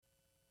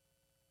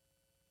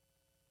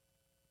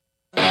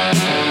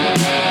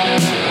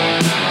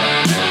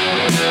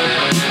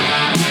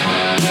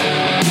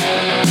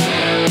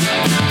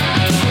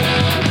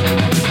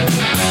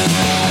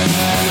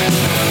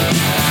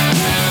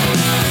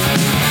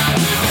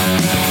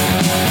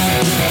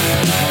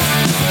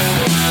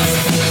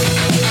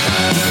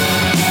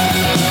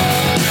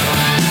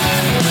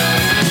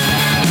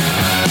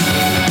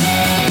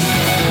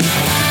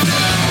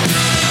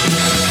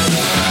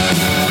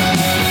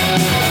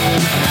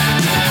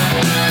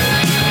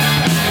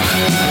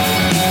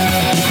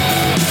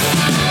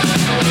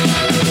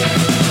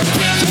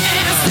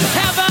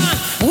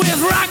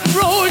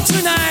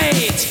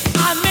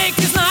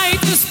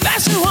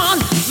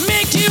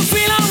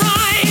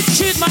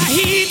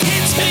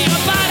into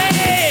your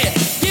body,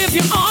 give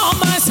you all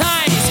my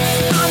size.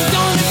 I'm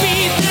gonna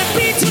beat the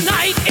beat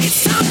tonight.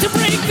 It's time to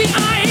break the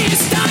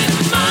ice.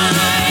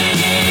 Dynamite,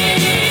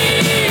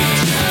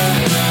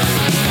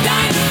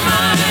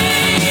 dynamite,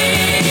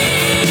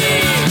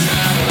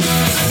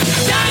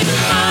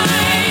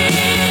 dynamite,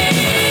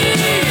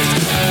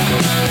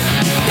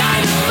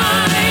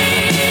 dynamite.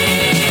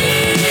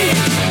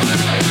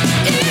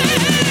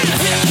 Yeah,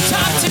 hit the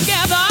top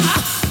together,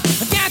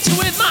 get you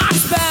with my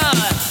spell.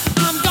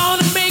 I'm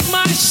gonna make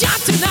my shot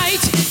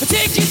tonight,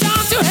 take you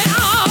down to hell.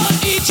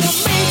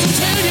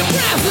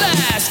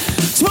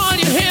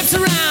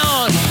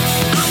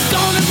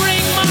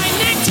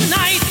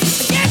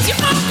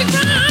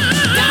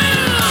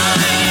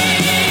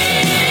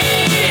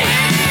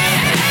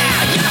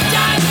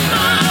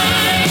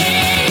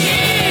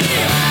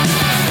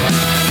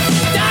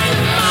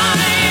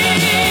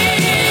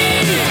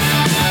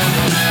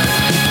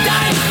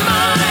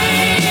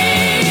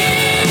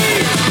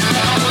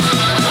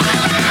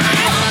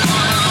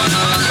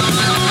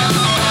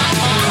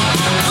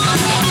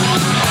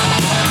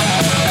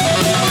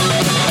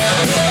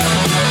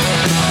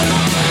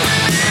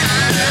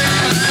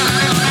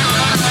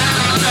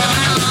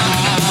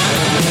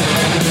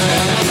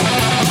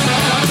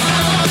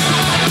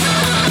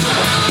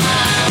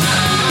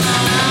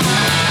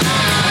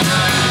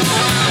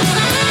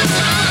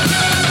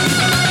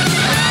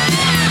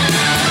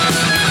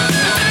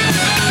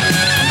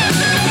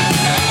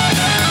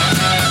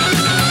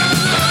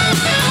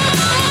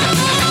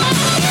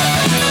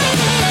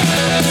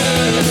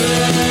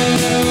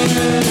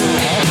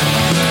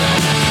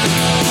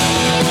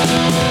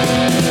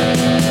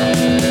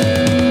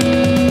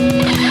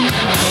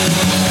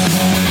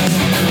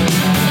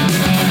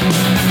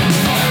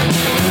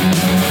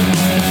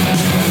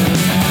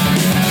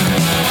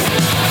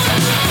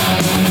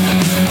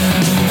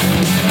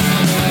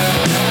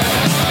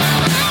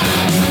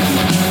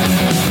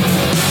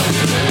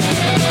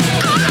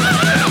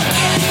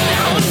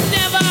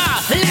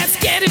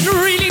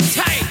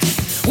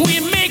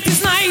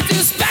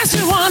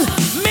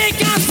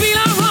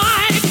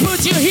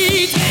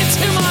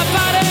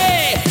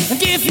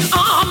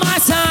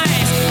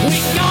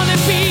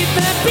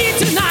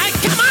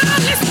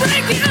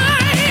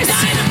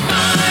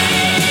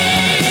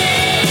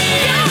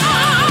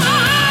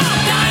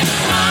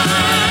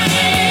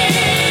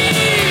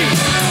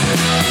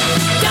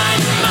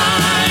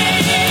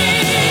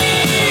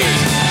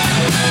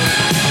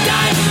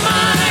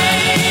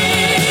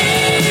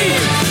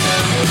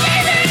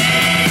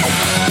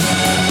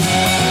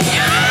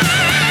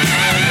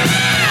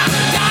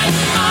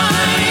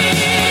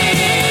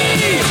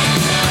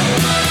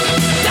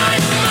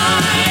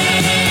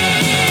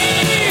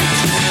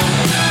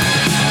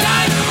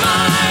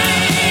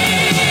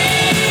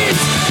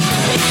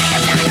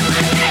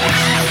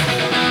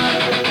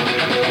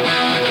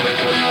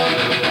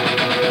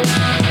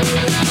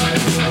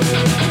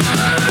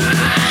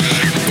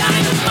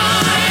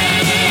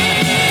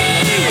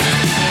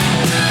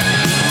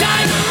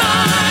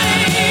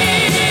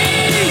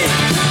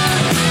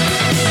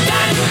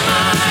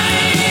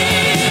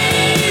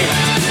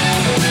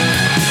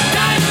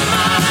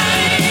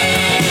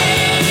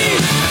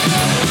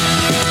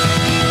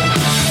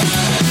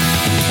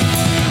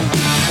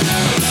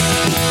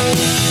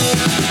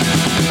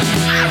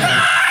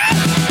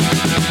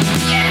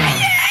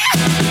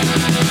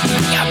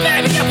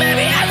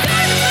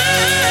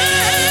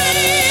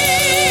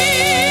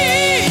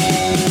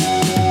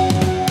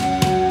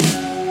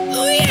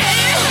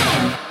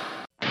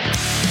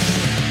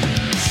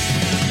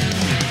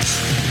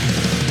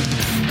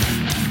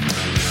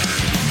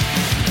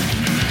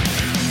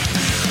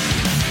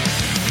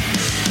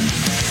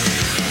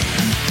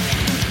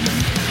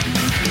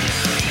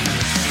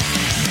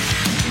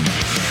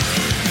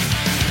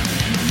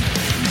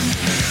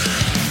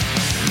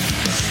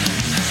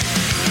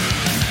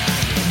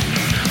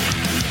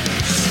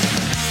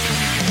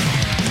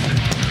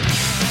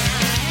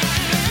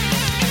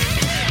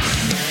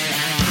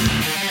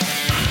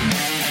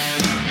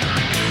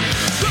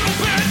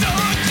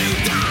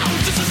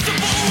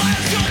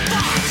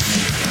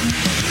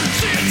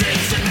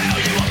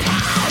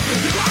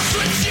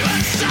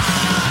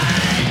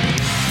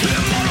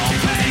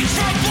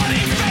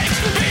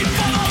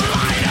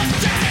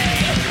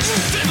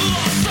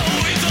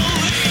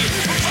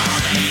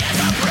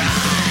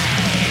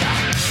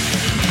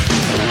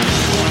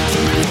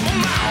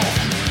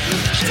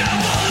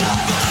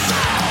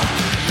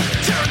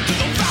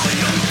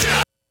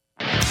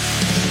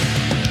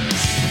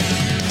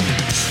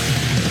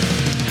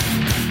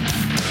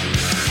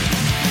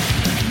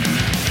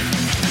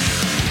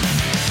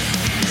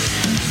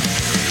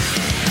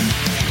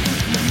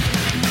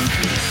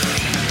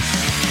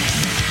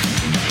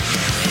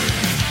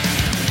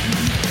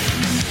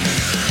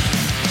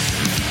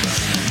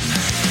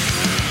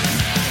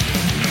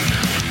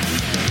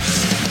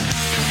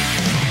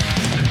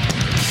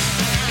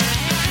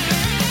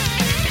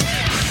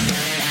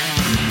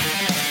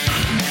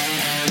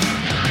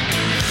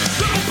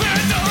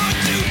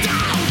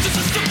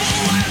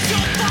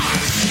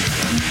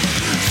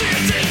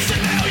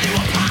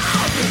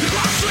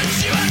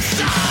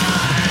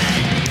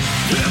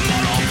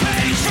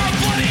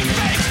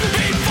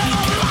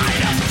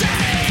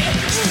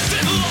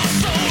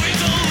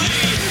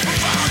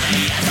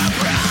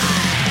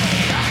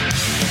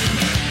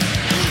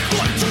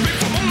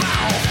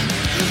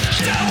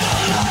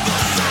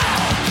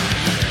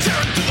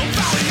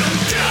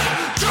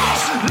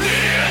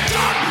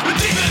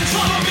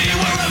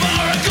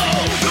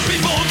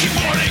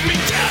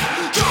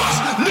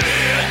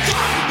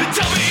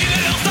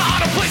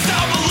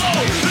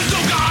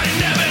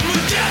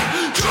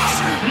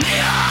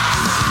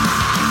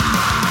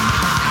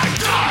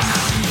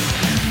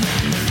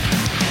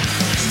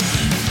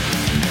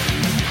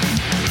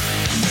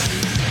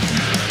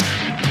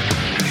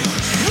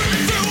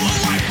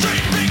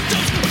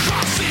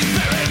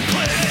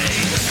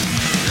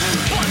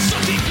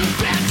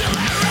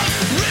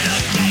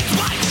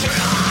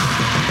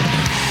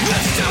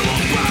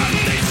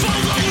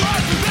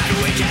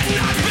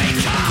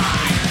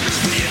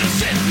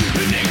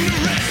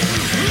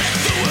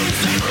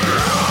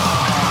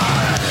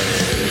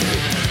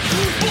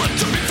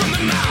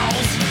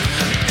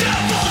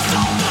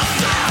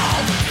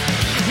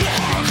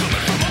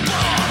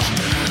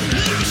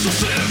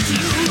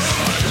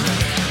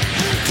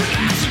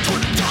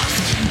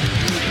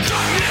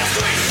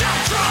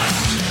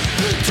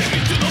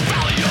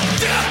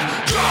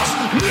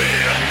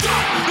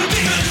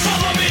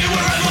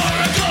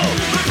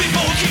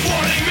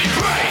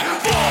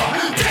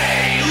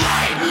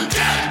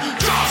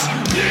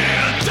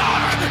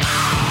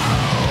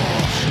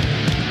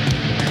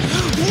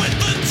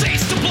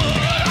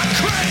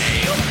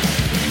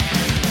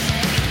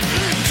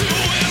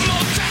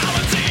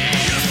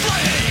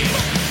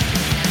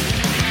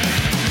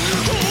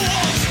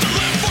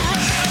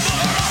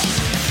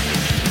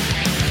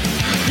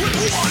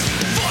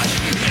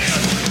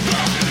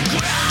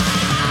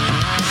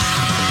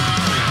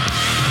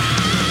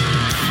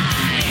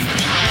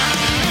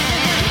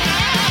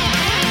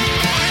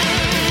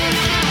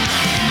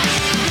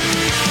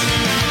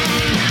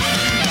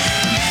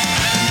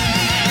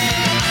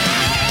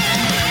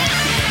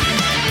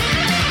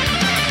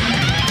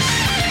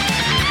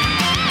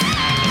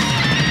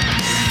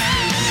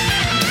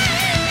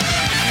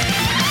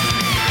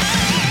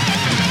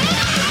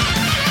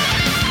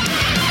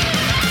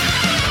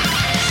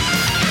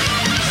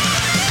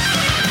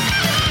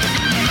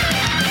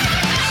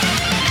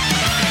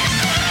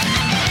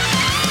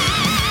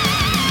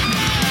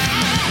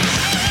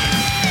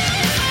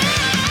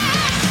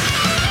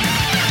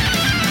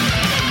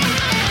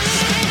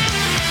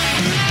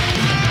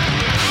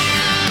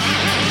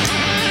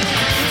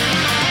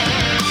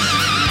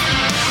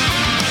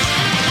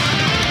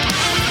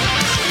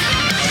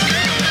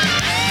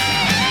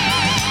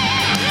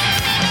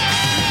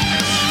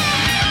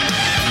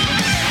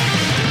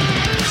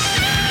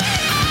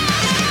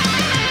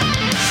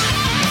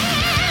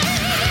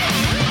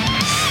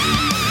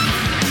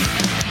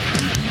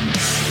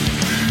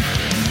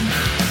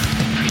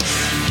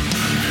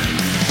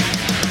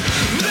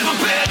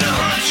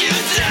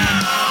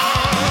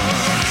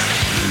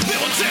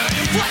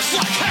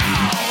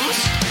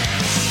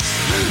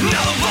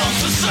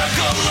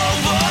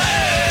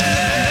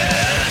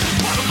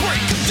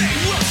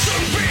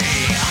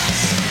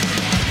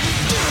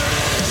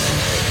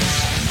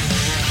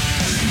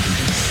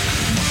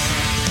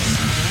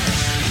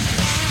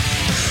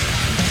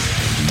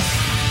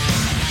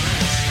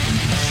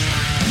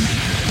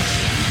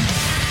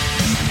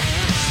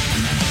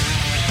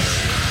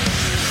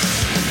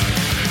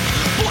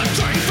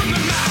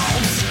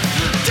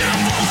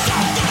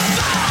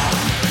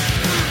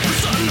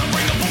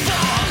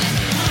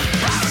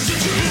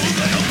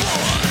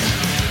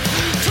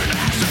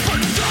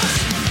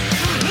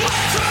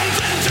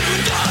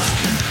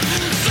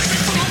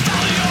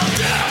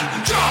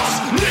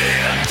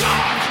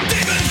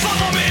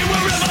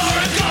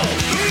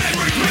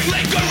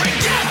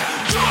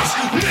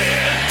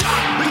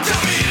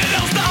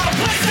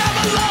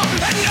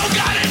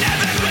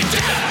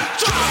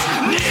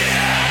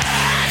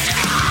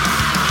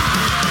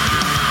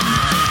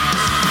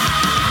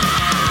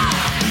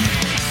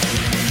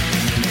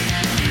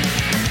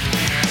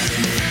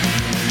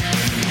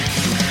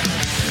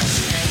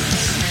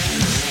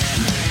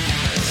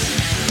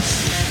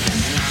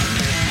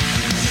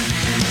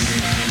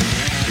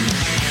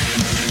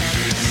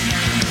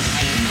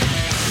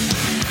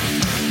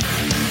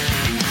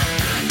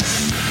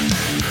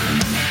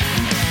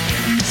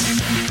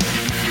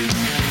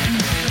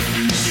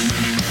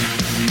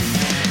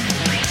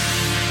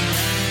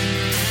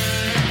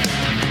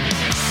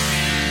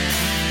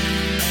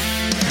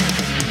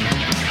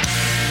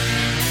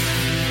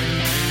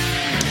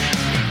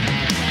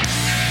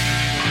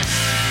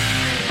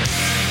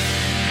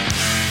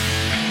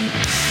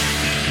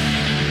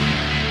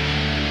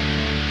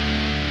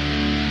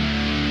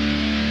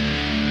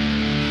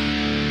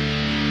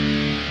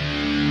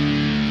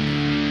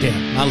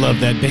 I love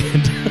that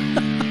band.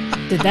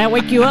 Did that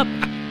wake you up?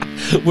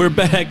 We're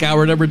back,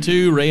 hour number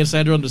 2. Ray and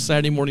Sandra on the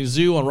Saturday Morning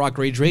Zoo on Rock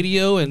Rage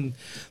Radio, and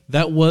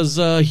that was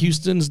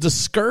Houston's The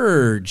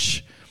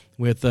Scourge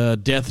with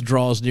Death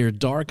Draws Near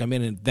Dark. I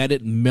mean, that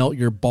didn't melt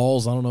your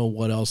balls. I don't know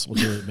what else will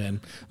do it,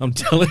 man. I'm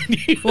telling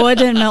you. Well, it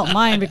didn't melt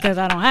mine because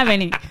I don't have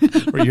any.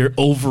 Or your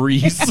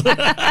ovaries.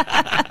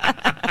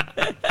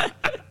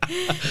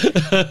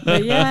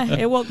 But yeah,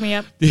 it woke me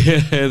up. Yeah,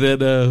 and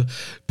then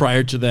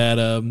prior to that,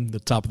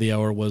 the top of the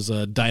hour was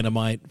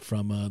Dynamite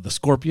from the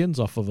Scorpions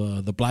off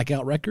of the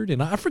Blackout record,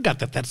 and I forgot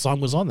that song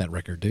was on that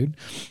record, dude.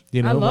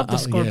 You know, I love the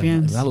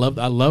Scorpions. I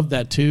love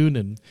that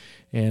tune,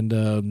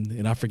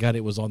 and I forgot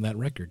it was on that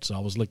record. So I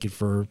was looking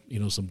for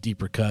some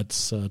deeper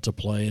cuts to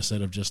play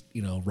instead of just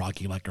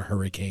Rocky Like a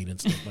Hurricane and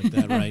stuff like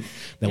that, right?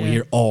 That we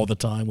hear all the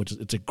time, which is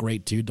it's a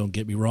great tune. Don't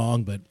get me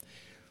wrong, but.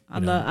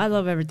 I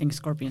love everything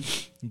Scorpion.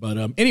 But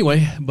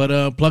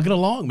plugging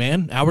along,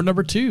 man. Hour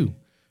number 2.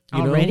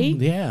 Already?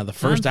 Yeah, the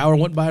first hour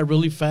went by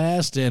really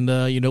fast, and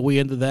we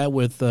ended that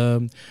with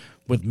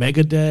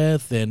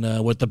Megadeth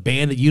and with the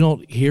band that you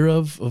don't hear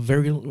of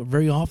very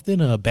very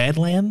often,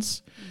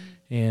 Badlands,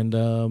 and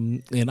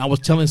I was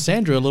telling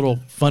Sandra a little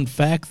fun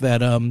fact that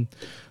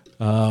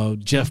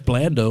Jeff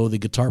Blando, the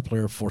guitar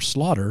player for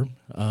Slaughter,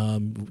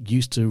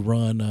 used to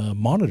run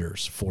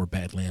monitors for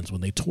Badlands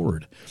when they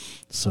toured.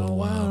 So,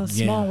 wow,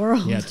 small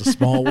world. Yeah, it's a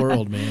small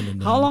world, man.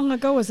 And, how long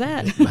ago was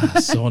that?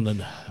 So in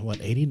the,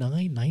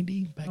 89,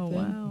 90 back then?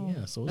 Wow.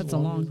 Yeah, so that's a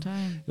long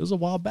time. It was a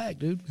while back,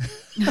 dude.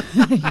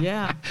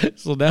 Yeah.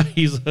 So now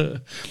he's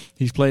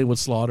playing with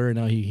Slaughter, and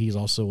now he's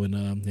also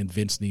in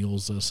Vince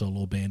Neil's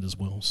solo band as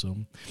well. So,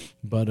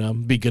 but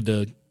be good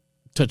to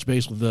touch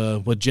base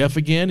with Jeff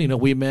again.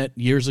 We met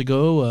years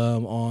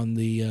ago on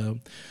the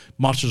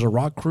Monsters of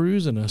Rock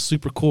cruise, and a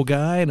super cool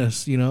guy, and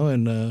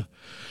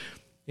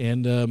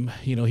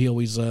he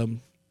always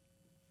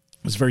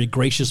was very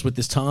gracious with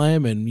his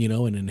time, and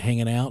and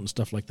hanging out and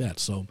stuff like that.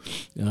 So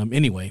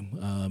anyway,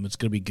 it's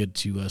gonna be good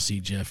to see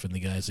Jeff and the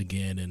guys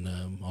again, and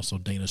also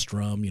Dana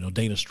Strum.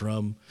 Dana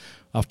Strum,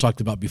 I've talked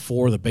about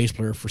before, the bass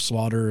player for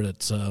Slaughter.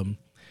 That's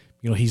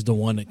he's the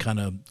one that kind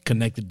of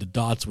connected the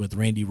dots with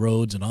Randy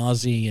Rhoads and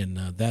Ozzy, and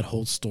that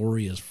whole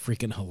story is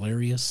freaking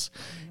hilarious.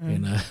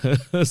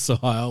 Mm-hmm. And so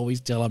I always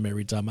tell him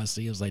every time I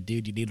see him, I was like,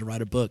 dude, you need to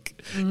write a book.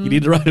 Mm-hmm. You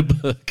need to write a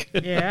book.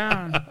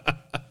 Yeah.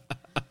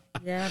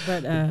 Yeah,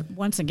 but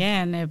once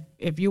again,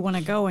 if you want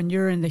to go and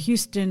you're in the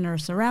Houston or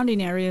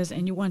surrounding areas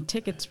and you want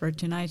tickets for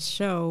tonight's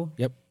show,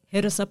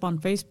 hit us up on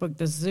Facebook,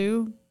 The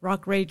Zoo,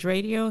 Rock Rage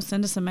Radio,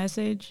 send us a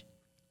message.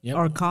 Yep.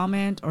 Or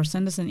comment, or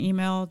send us an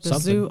email,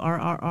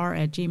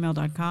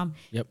 thezoorrr@gmail.com,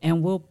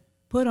 and we'll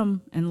put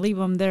them and leave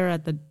them there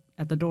at the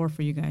door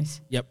for you guys.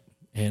 Yep,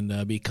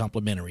 and be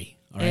complimentary.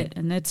 All right,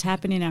 and it's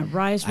happening at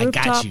Rise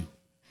Rooftop.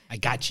 I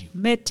got you.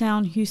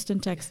 Midtown,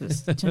 Houston,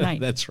 Texas, tonight.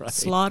 That's right.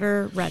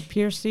 Slaughter, Rat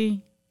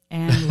Piercy,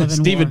 and Live and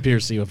Stephen War.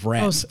 Piercy of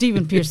Rat. Oh,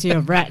 Stephen Piercy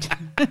of Rat.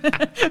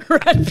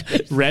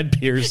 Rat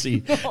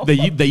Piercy.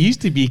 They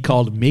used to be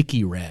called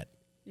Mickey Rat.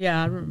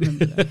 Yeah, I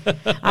remember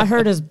that. I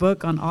heard his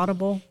book on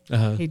Audible.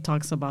 He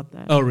talks about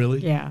that. Oh,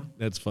 really? Yeah.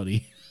 That's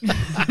funny.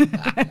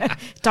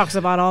 Talks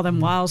about all them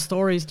wild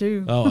stories,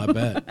 too. Oh, I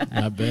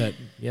bet.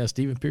 Yeah,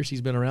 Stephen Piercy's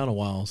been around a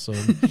while. So,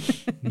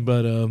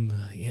 but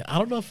yeah, I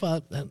don't know if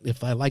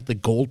I like the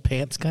gold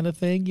pants kind of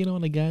thing,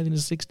 and the guy in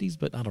his 60s,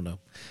 but I don't know.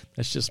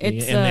 That's just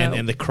me.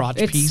 And the crotch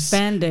piece. It's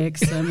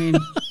spandex. I mean...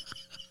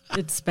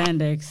 It's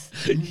spandex.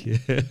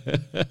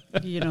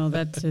 Yeah.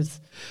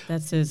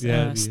 That's his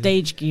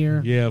stage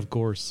gear. Yeah, of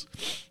course.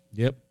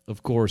 Yep,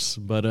 of course.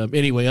 But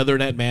anyway, other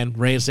than that, man,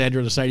 Ray and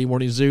Sandra, the Saturday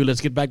Morning Zoo,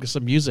 let's get back to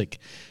some music.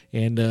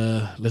 And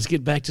let's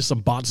get back to some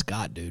Bon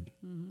Scott, dude.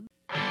 Mm-hmm.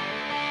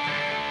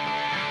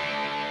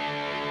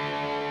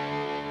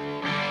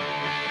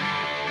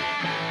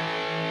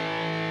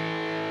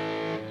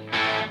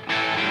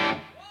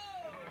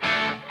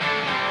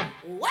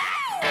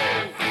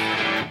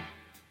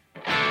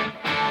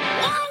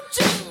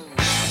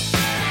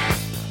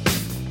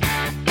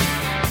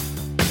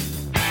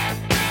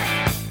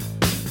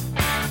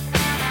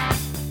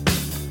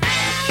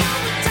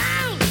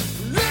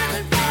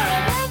 Looking for a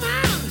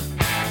woman,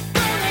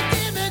 gonna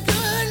give me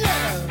good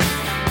love.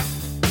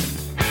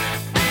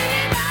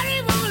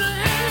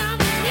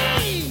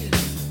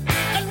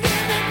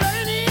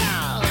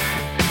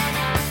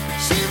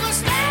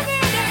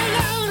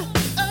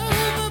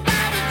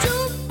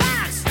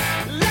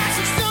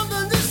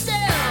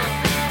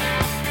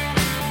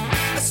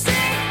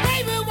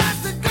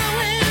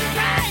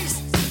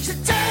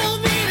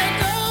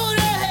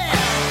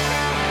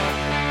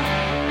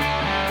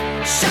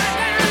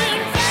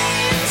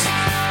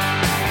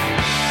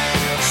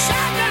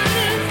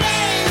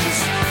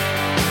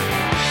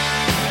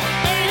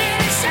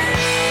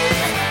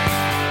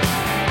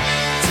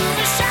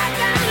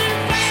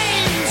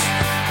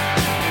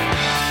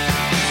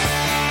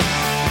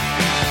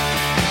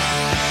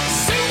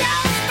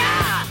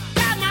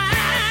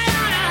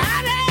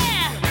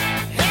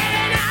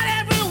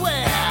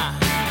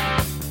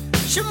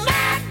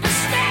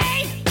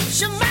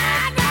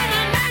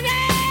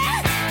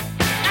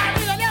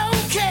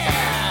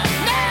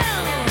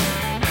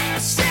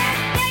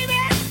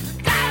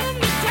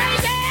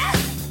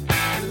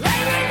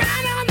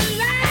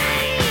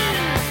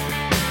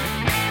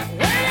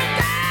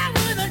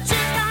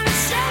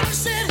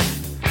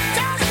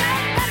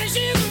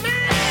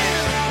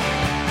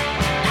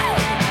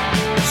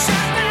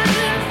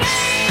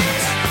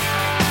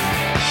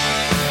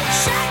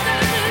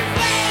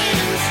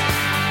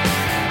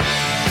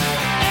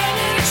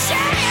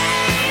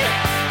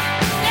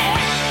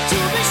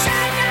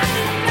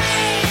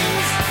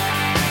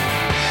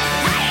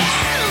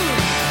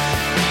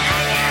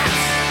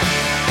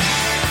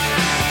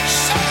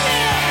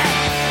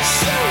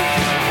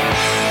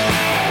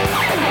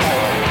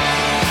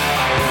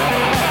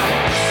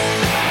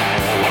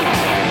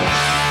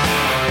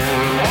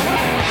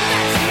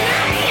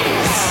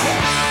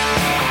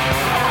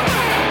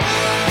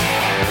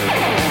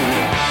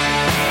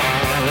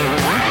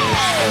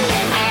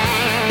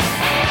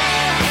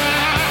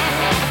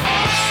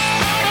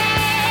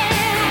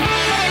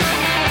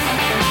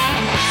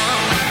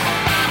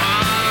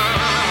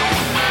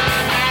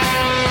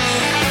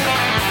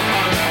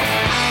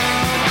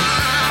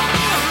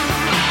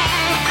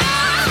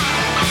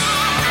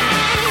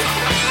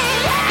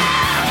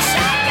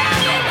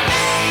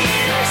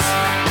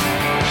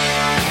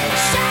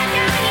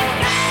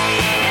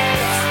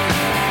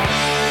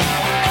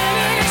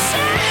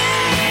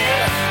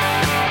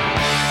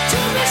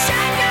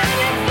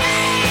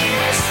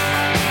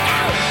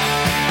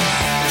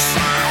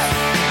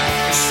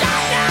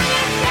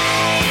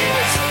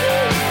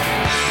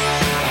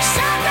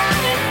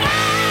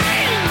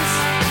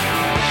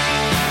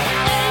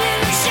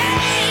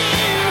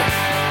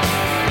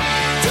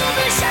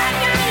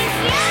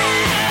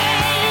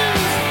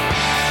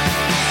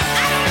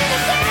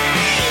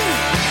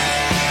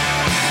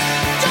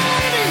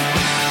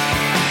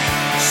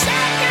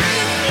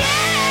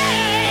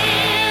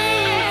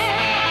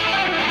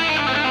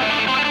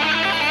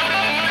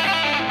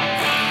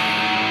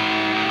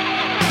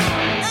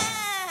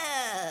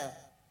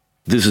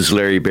 This is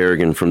Larry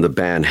Berrigan from the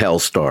band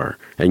Helstar,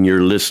 and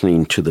you're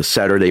listening to the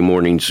Saturday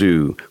Morning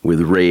Zoo with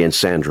Ray and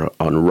Sandra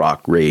on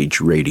Rock Rage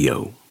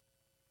Radio.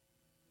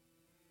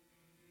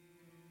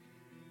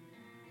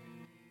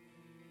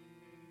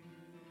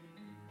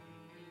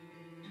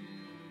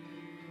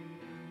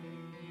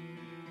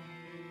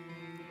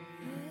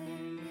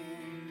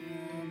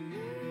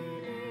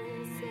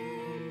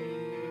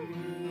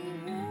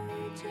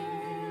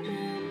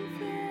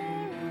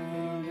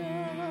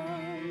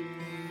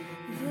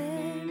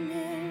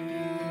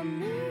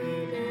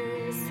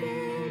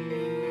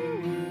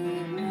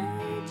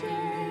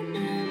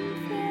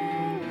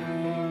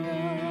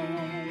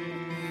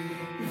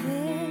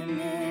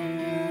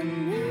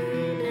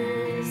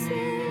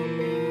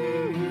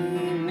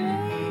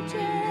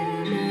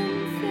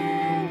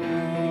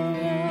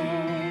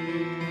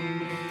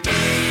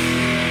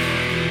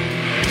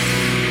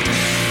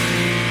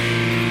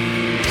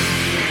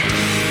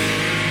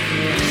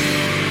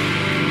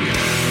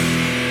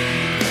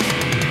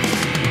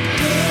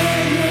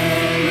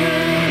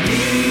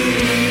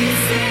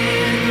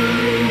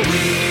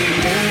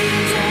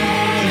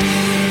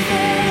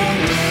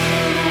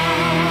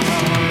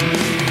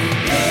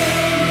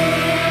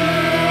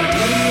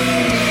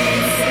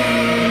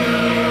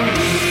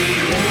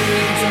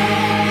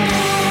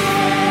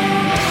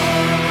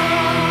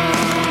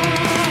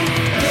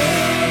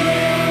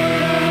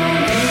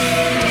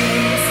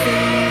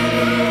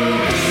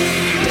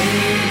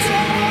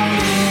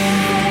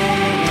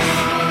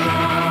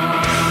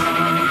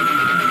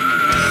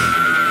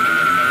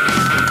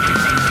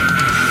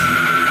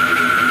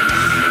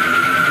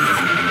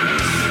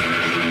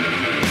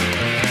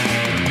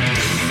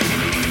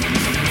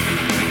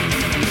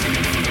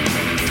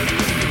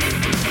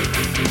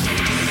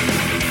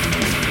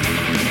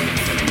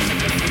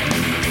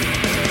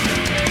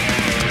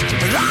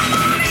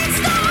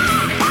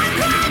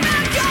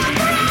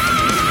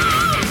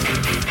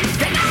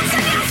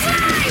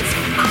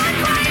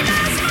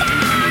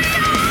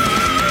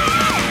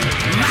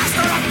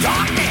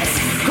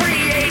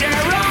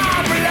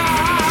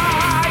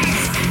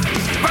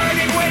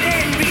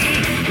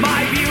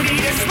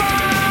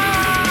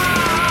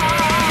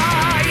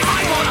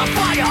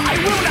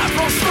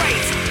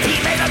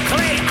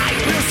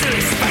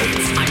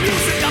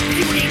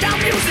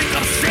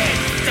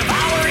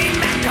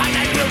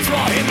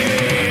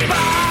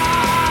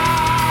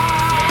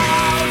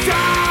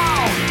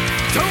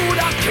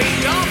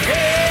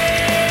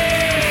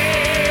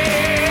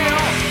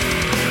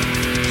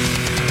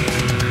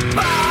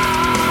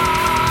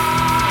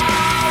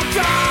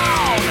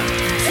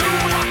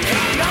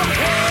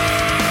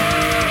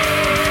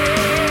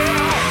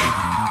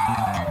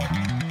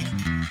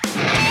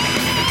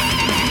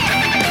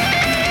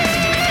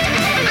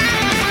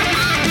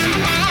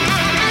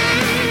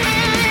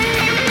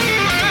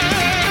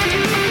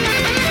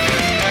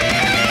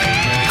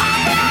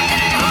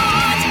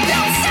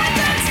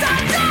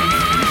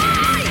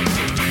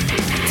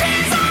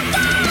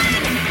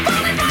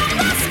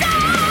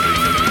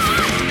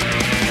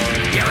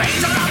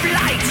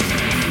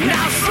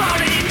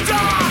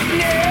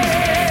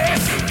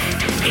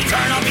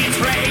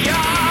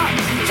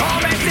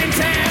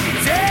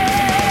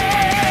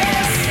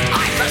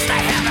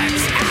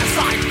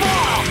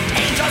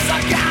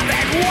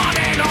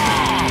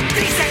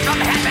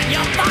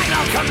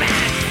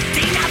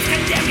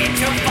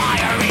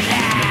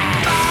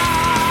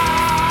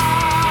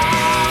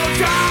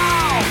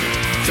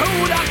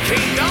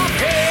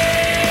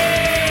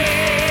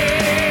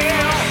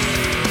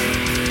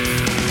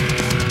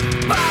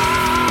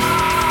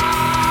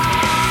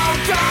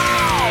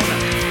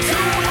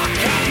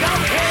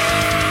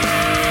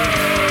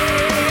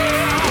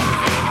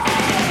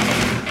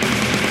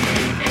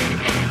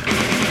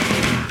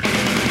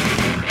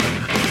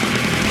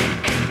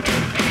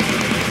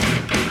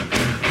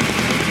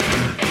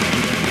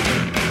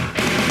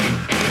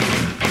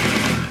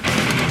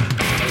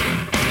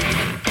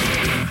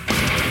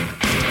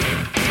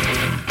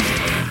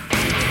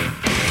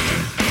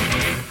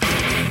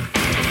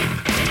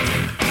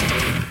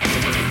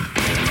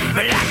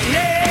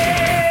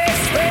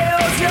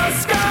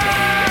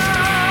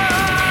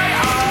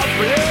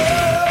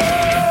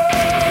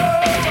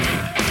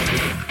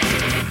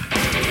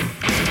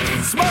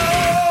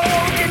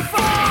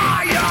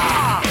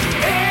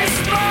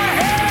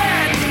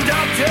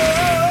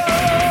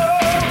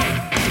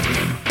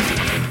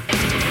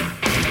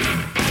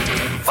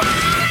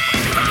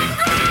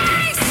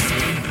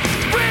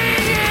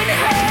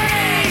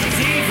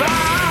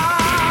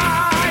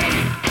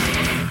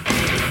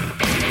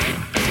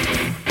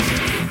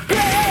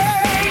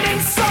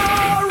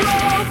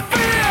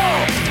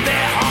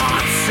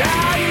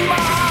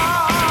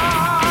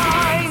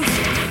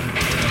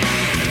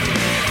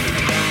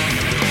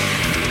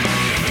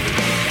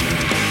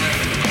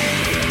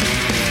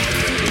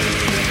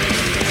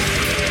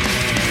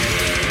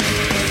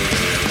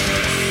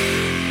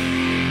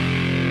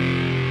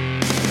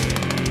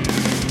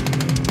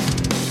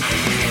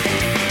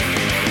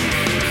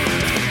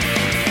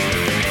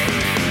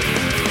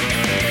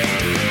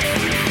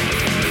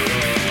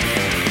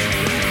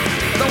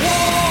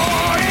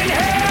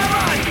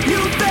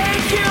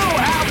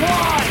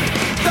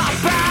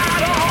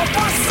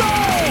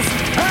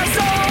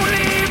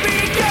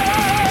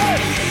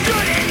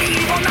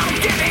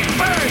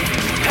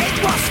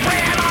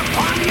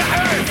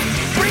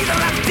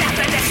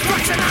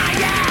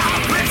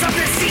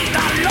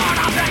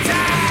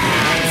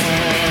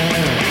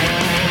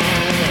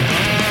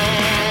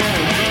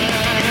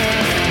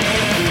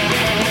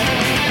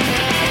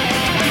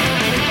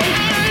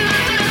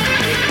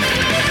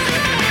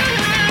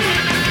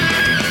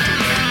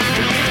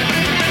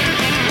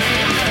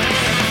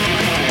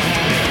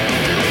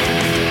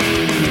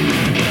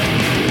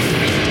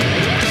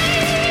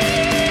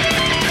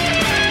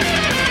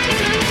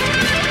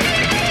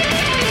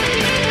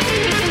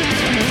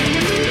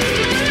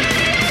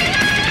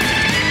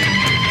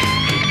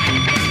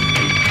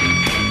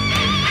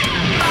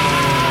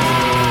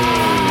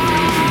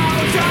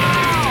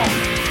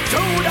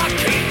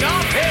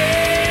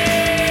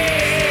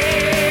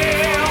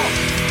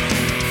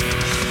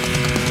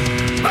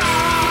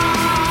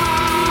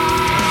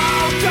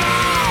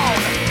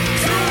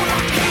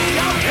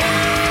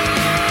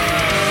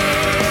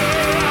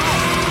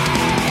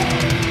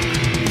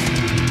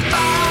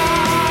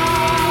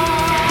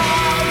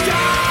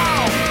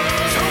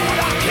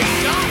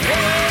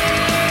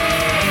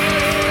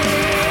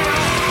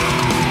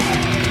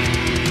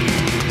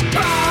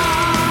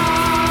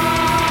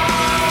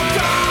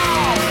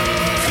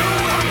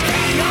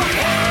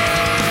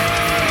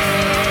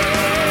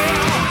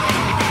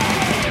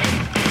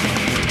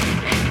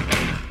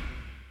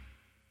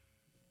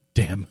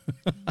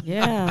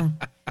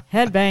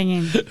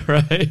 Headbanging.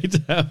 Right.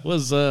 That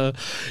was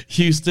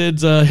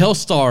Houston's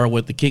Helstar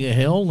with the King of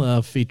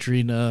Hell,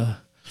 featuring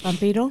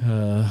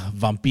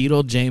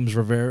Vampiro, James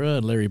Rivera,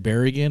 and Larry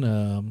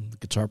Berrigan,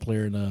 guitar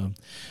player in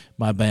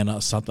my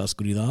band Santa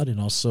Oscuridad, and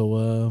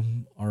also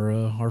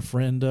our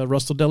friend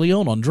Russell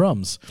DeLeon on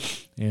drums.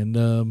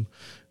 And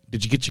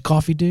did you get your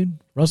coffee, dude?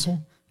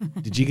 Russell?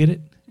 Did you get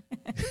it?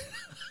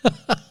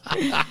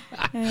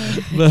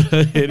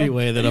 But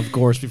anyway, then of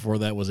course before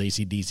that was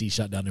AC/DC,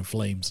 Shot Down in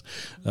Flames,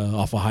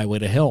 off a Highway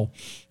to Hell.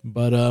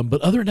 But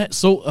other than that,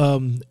 so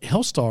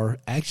Helstar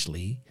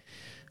actually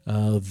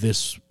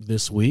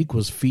this week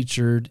was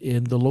featured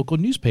in the local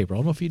newspaper. I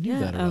don't know if you knew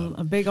that.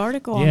 A big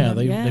article. Yeah, on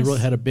they yes.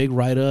 had a big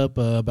write up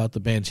about the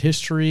band's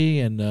history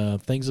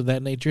and things of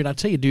that nature. And I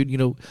tell you, dude, you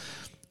know,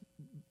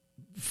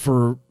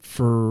 for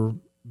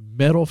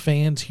metal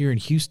fans here in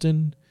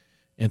Houston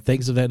and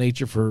things of that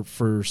nature,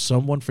 for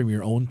someone from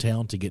your own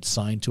town to get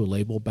signed to a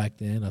label back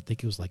then, I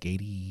think it was like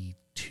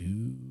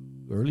 82,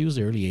 early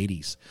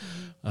 80s.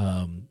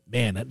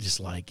 Man, that just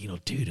like, you know,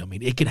 dude, I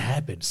mean, it can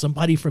happen.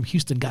 Somebody from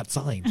Houston got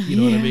signed. You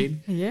know what I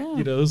mean? Yeah.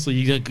 You know, so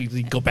you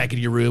go back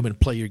into your room and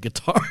play your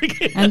guitar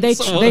again. And they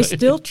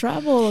still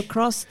travel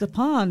across the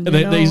pond.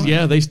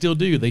 They still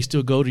do. They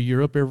still go to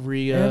Europe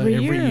every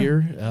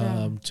year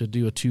to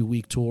do a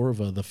 2-week tour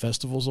of the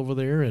festivals over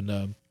there.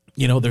 And,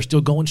 you know, they're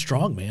still going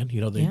strong, man.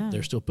 You know,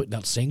 they're still putting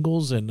out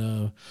singles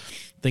and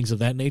things of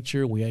that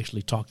nature. We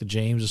actually talked to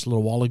James just a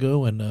little while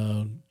ago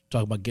and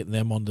talk about getting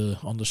them on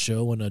the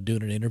show and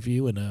doing an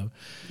interview and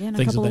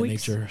things of that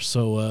nature.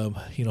 So,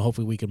 you know,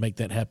 hopefully we can make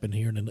that happen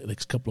here in the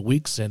next couple of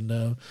weeks and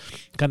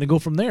kind of go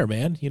from there,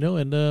 man. You know,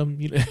 and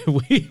you know,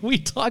 we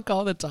talk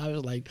all the time.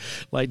 It's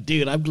like,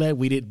 dude, I'm glad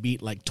we didn't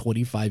meet like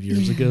 25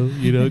 years ago,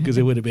 you know, because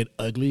it would have been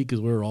ugly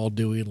because we were all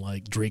doing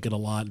like drinking a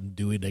lot and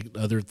doing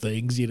other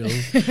things, you know.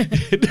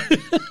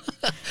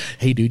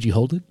 Hey, dude, you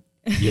hold it?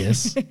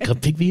 Yes.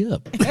 Come pick me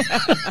up.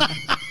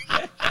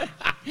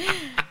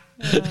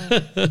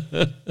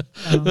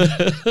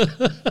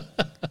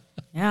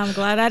 Yeah, I'm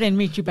glad I didn't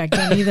meet you back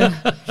then either.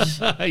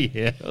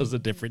 Yeah, it was a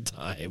different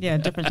time. Yeah,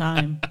 different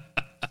time.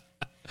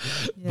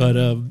 Yeah. But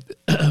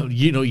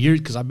you know,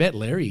 because I met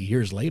Larry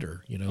years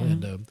later, you know,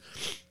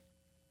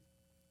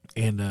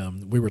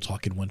 and we were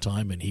talking one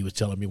time, and he was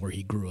telling me where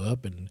he grew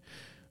up and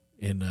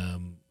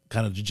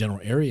kind of the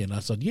general area, and I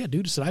said, "Yeah,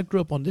 dude," I said, "I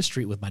grew up on this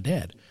street with my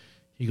dad."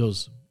 He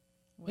goes,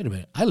 "Wait a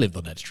minute, I lived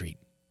on that street."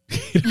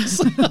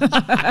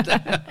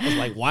 I was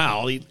like,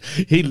 wow,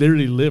 he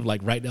literally lived like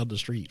right down the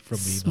street from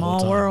me. Small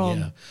the whole time. world.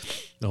 Yeah,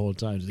 the whole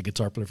time. The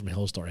guitar player from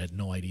Helstar had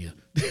no idea.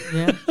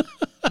 Yeah,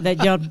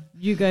 that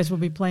you guys will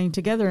be playing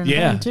together in a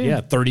band too.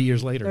 Yeah, 30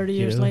 years later. 30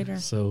 years later.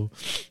 So,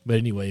 but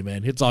anyway,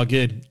 man, it's all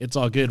good. It's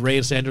all good. Ray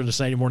and Sandra, the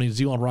Saturday Morning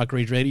Zoo on Rock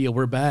Rage Radio.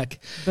 We're back.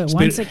 But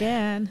once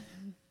again,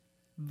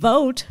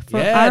 vote for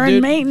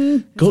Iron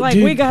Maiden. It's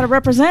we got to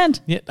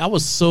represent. Yeah, I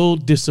was so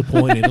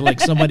disappointed. Like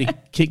somebody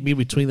kicked me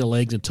between the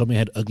legs and told me I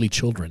had ugly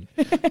children.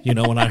 You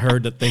know, when I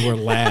heard that they were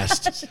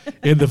last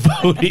in the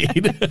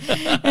voting.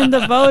 In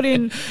the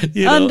voting,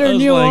 you know, under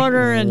New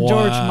Order and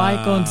George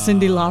Michael and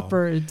Cyndi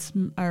Lauper, it's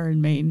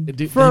Iron Maiden.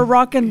 For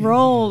rock and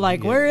roll,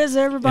 like where is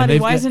everybody?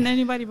 Why isn't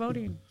anybody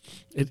voting?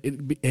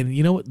 And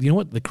you know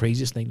what the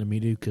craziest thing to me,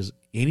 dude? Because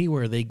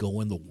anywhere they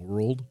go in the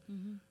world,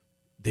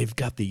 they've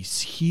got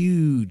these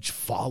huge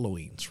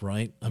followings,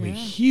 right? I mean,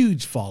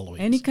 huge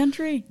followings. Any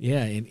country?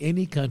 Yeah, in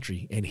any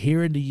country. And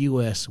here in the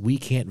U.S., we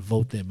can't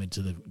vote them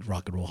into the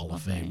Rock and Roll Hall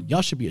of Fame.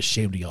 Y'all should be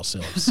ashamed of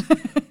yourselves.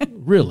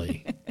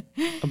 Really.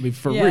 I mean,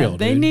 for real,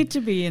 they need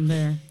to be in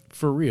there.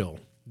 For real,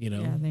 you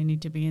know. Yeah, they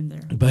need to be in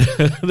there. But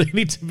they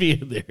need to be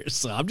in there.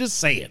 So I'm just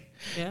saying,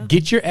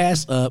 get your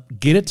ass up,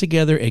 get it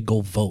together, and go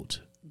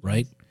vote,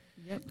 right?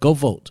 Yep. Go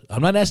vote.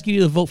 I'm not asking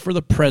you to vote for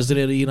the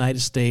president of the United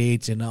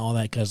States and all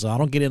that, because I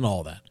don't get into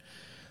all that.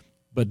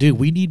 But, dude,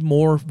 we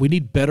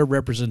need better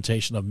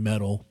representation of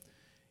metal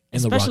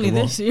in the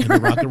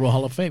Rock and Roll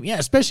Hall of Fame. Yeah,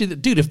 especially,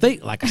 dude, if they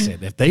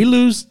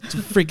lose to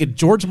freaking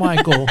George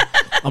Michael,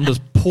 I'm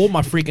just pull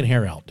my freaking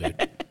hair out,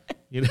 dude.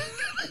 You know?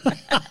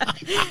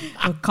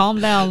 Well, calm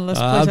down. Let's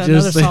play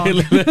another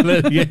song.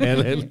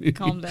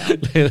 Calm down.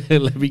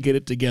 Let me get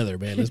it together,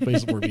 man. Let's play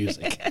some more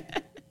music.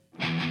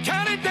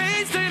 Counting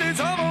days till it's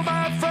over,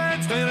 my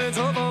friends, till it's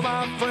over,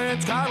 my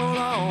friends, come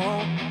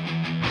along.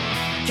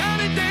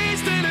 Counting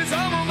days till it's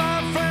over,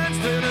 my friends,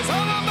 till it's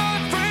over,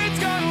 my friends,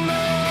 come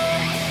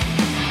along.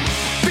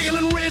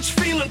 Feeling rich,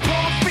 feeling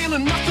poor,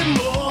 feeling nothing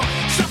more.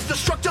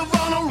 Self-destructive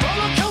on a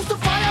roller coaster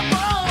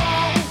fireball.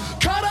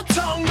 Cut her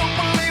tongue, don't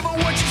believe a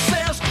word she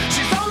says.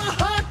 She's on a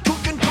hunt,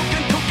 cooking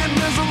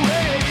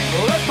misery.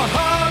 Left my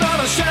heart on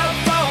a shelf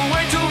for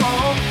way too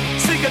long.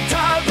 Sick and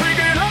tired,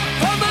 bring it up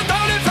from the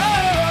dirty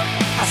floor.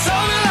 I saw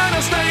the line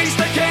of snakes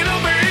that came to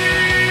me.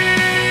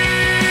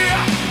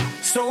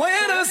 So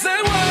when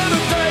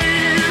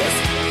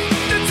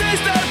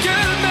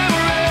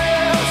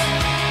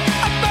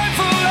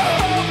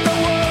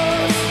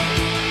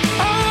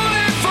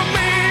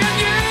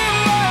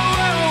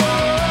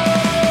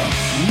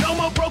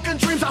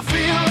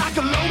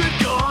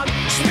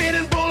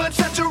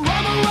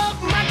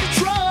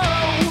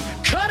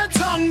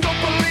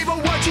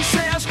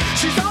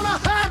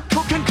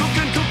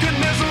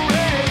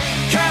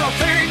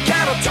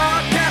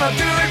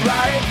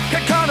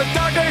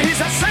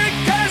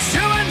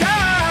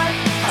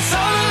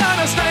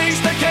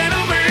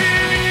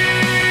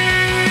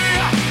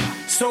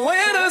So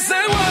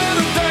innocent were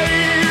the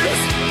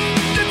days,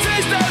 the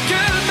taste of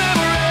good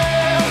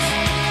memories.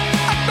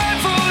 A bag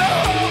full of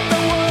hope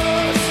that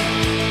was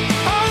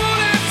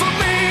only for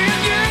me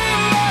and you.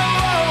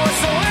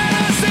 So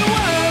innocent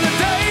were the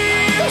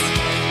days,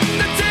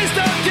 the taste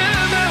of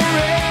good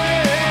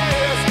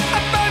memories.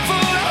 A bag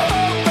full of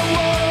hope that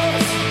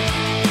was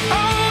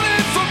only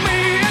for me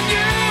and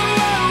you.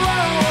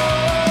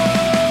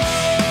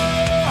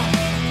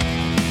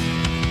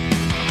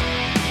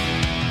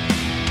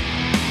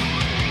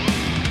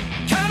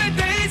 Counting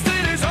days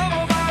till it's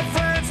over, my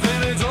friends,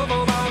 till it's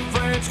over, my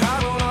friends,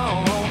 come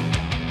along.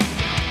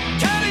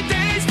 Counting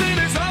days till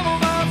it's over,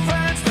 my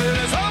friends, till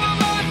it's over,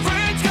 my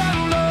friends, come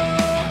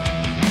along.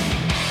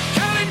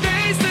 Counting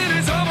days till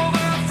it's over,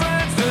 my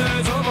friends, till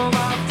it's over,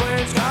 my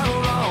friends, come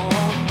along.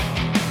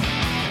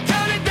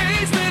 Counting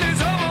days till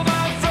it's over,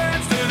 my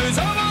friends, till it's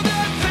over,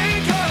 that thing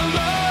called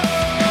love.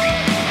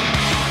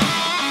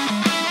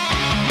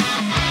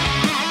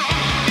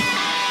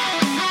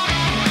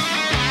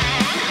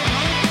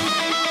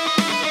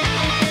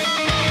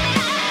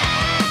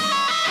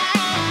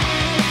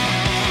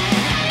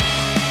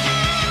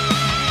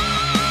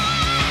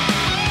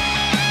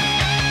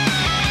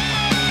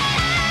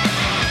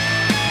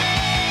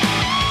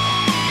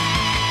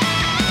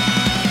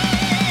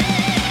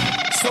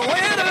 So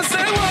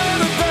innocent were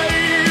the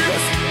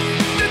days,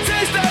 the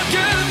taste of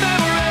good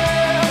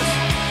memories.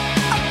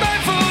 A bag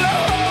full of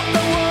hope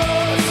that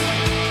was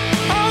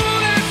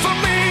only for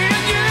me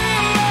and you.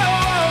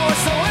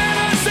 So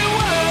innocent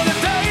were the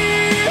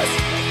days,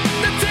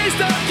 the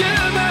taste of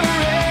good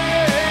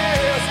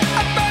memories.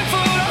 A bag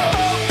full of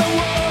hope that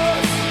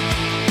was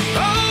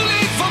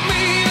only for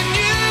me and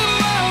you.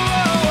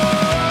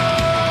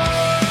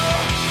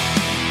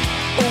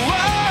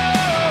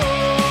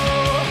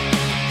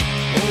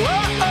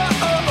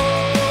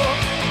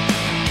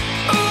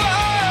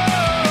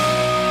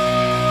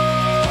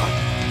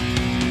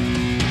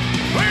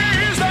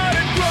 Please let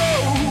it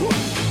grow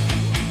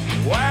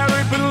where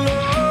it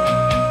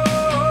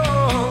belongs,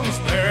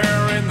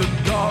 there in the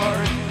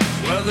dark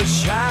where the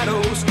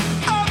shadows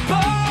are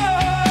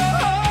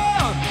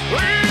born.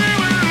 We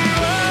will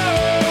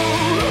know,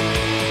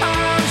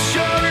 I'm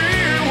sure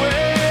it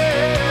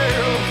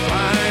will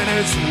find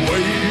its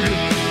way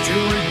to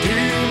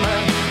redeem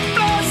and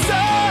blossom.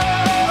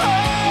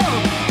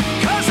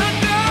 'Cause I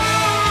know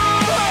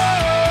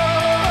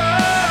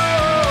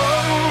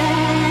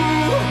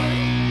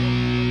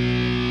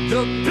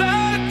the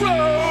black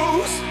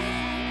rose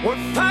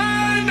will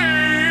find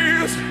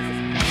its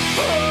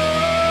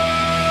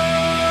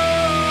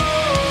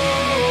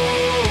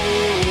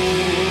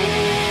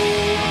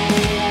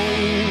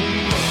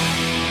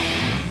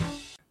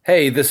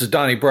Hey, this is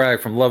Donnie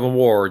Bragg from Love and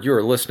War. You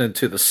are listening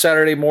to the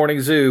Saturday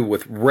Morning Zoo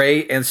with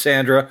Ray and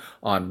Sandra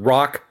on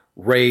Rock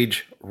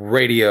Rage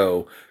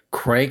Radio.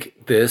 Crank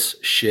this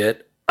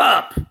shit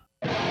up.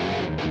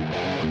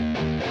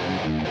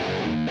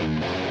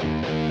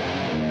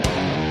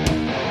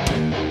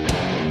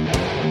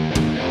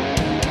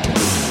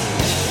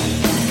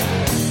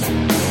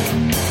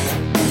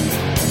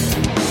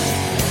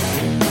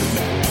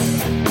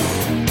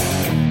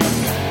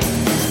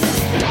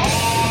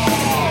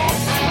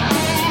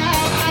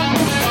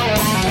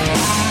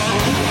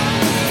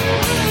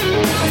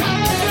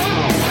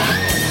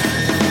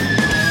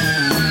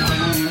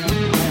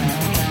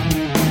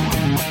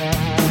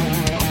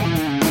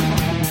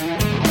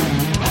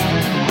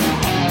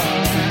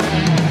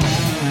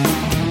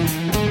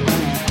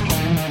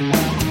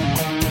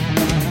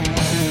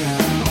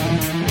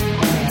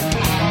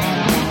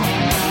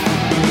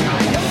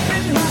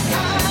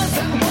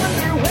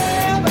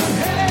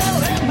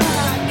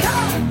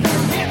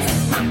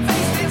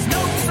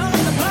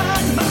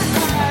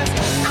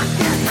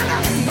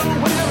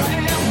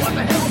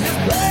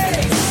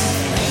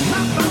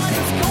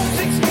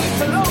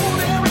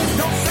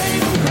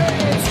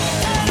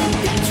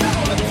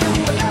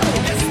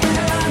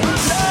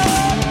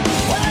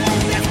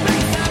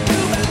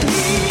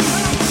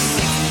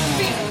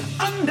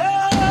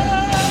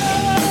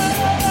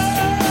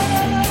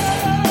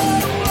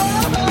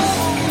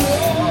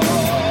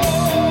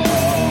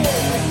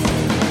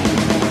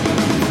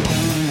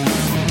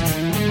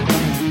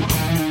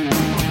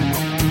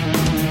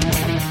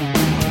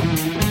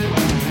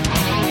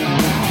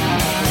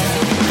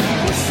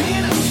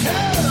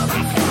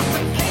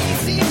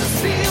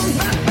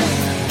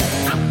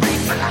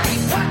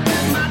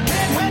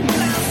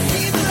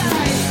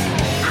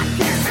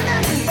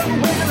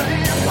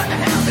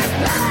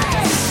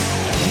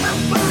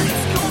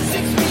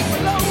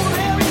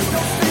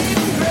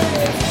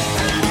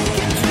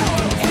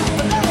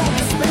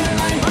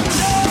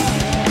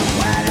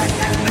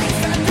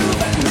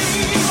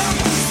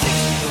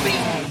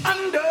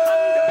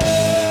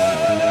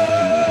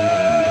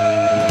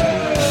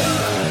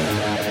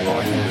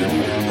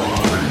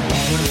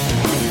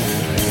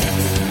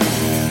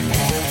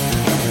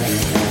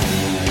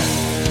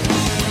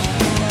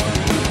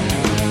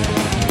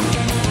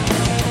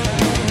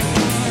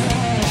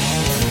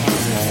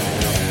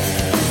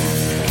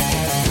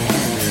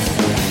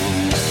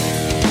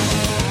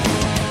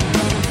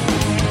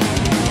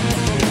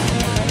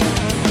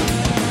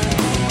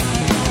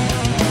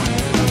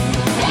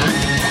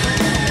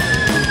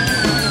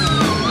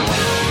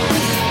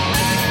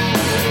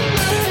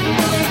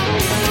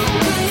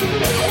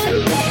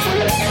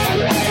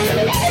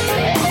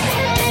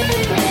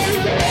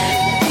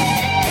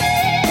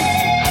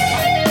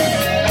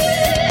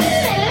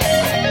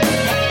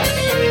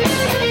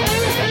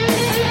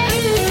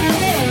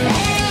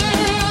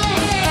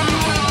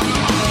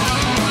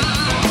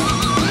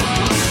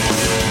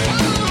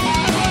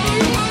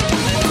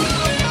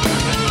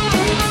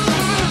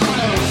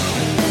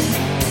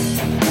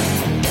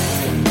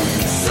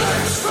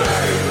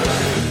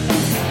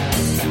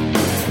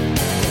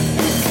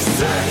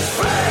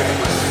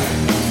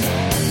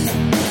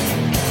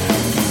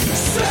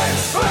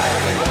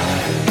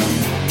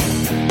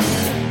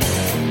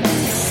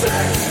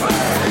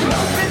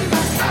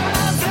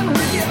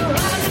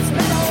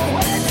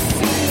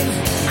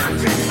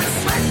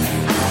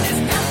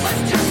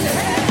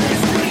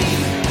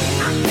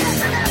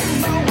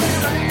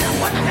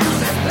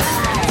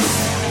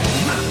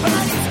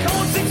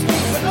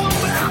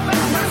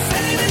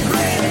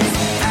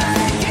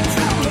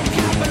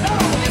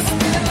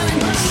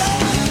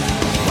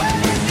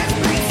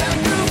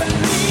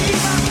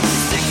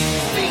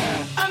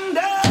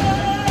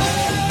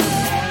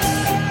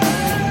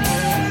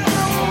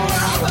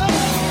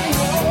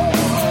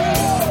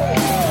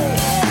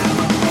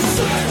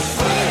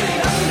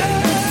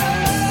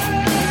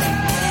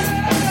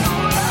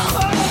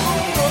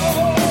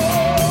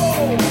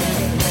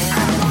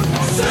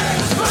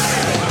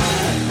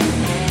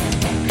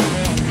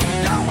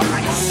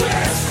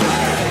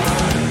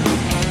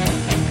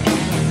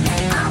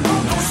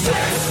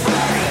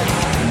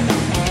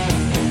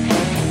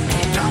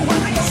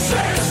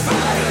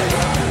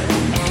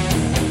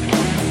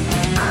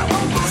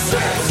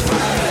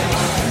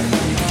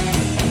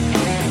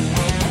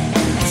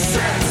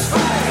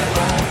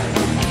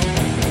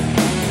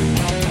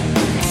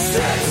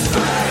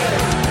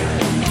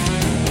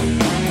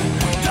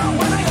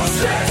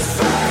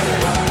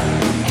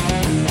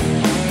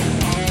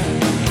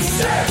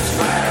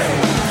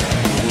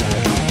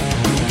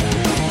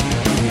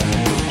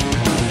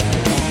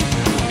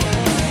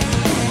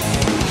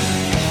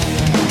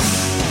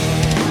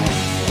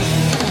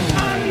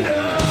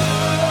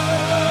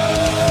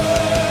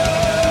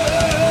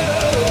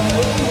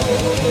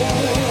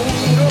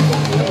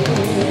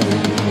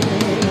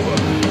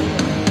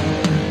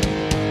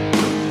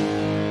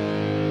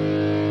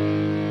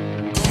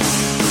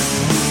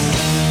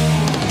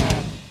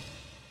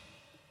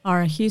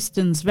 Our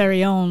Houston's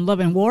very own Love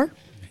and War.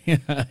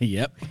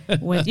 Yep.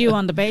 With you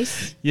on the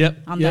bass. Yep.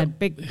 On that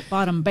big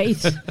bottom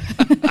bass.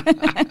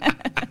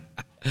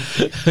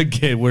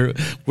 Again,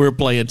 we're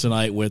playing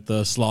tonight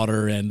with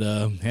Slaughter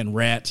and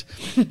Rat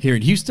here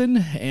in Houston,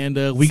 and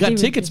we got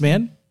tickets,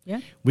 man. Yeah,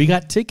 we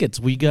got tickets.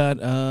 We got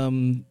a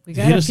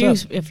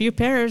few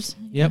pairs.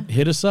 Yep,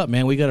 hit us up,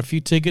 man. We got a few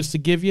tickets to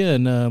give you,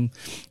 and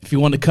if you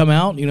want to come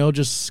out,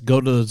 just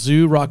go to the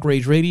Zoo Rock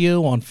Rage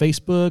Radio on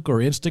Facebook or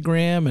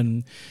Instagram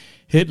and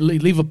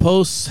leave a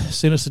post,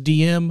 send us a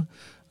DM.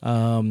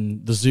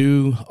 The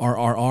Zoo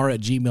RRR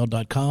at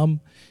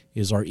gmail.com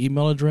is our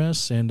email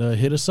address, and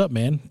hit us up,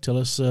 man. Tell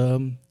us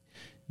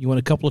you want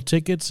a couple of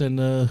tickets and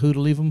who to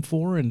leave them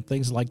for and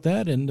things like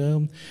that,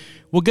 and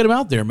we'll get them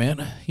out there,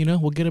 man.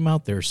 We'll get them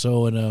out there.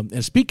 So,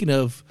 and speaking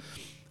of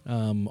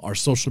our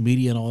social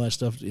media and all that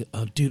stuff,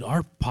 dude,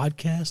 our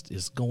podcast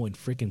is going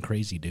freaking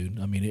crazy, dude.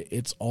 I mean,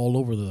 it's all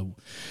over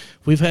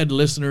we've had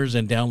listeners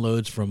and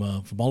downloads from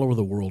all over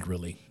the world,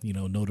 really.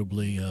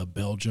 Notably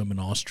Belgium and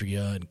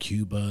Austria and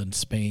Cuba and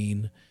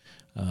Spain.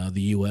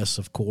 The U.S.,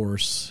 of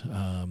course,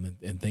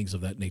 and things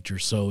of that nature.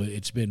 So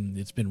it's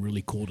been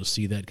really cool to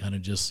see that kind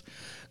of just,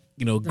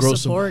 grow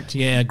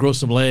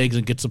some legs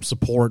and get some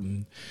support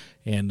and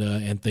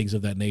things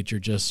of that nature.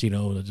 Just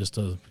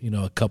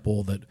a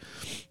couple that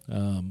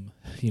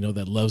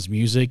that loves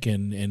music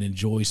and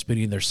enjoys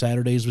spending their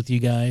Saturdays with you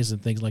guys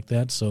and things like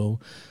that. So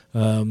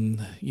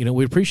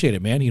we appreciate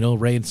it, man.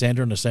 Ray and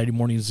Sandra on the Saturday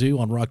Morning Zoo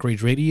on Rock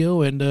Rage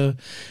Radio, and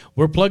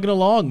we're plugging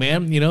along,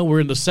 man.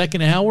 We're in the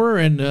second hour,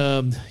 and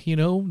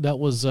that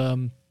was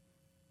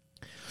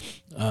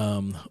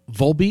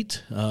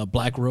Volbeat,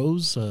 Black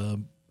Rose,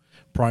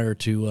 prior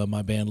to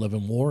my band Love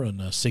and War,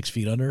 and 6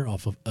 Feet Under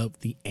off of Up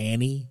the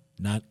Annie,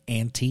 not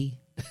Auntie.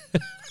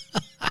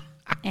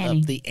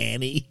 Annie. Up the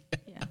Annie.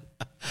 Yeah.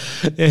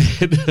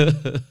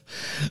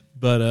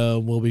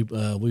 But we'll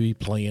be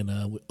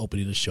playing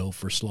opening the show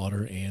for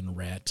Slaughter and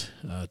Rat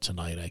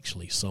tonight,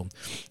 actually. So,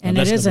 and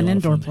it is an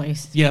indoor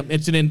place. Yeah,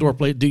 it's an indoor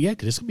place, dude. Yeah,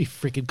 because it's gonna be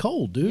freaking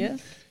cold, dude. Yeah.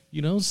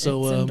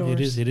 So it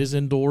is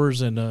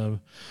indoors, and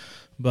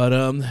but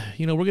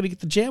we're gonna get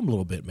to jam a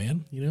little bit,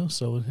 man.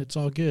 So it's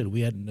all good.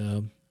 We hadn't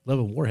Love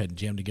and War hadn't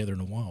jammed together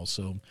in a while,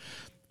 so.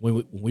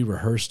 When we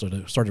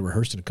started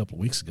rehearsing a couple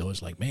of weeks ago,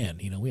 it's like, man,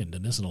 we hadn't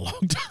done this in a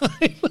long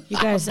time. You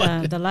guys,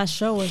 the last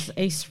show was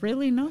Ace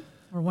Frehley, no?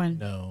 Or when?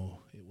 No,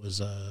 it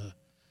was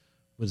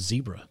with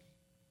Zebra.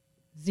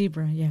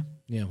 Zebra, yeah.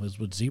 Yeah, it was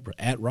with Zebra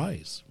at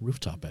Rise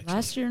Rooftop, actually.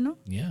 Last year, no?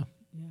 Yeah.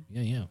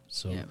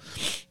 So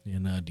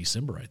in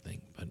December, I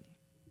think. But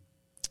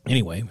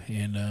anyway,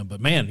 and but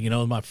man,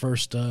 my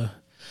first.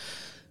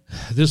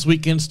 This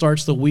weekend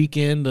starts the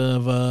weekend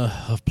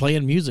of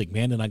playing music,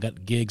 man, and I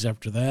got gigs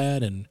after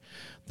that, and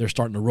they're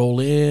starting to roll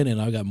in,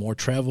 and I got more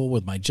travel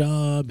with my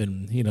job,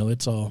 and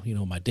it's all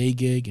my day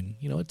gig, and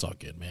it's all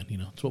good, man.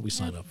 It's what we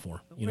sign up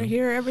for. We're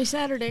here every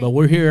Saturday. But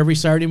we're here every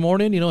Saturday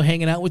morning,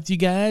 hanging out with you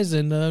guys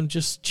and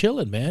just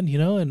chilling, man.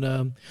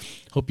 And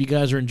hope you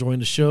guys are enjoying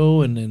the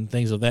show and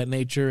things of that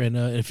nature. And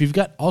if you've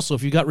got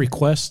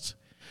requests.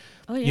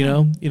 Oh,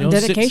 yeah.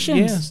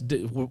 Dedications.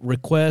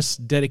 Requests,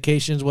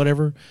 dedications,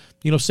 whatever.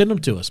 Send them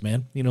to us,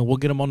 man. We'll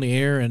get them on the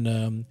air.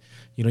 And,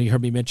 you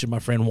heard me mention my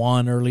friend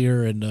Juan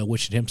earlier and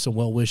wishing him some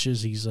well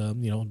wishes. He's,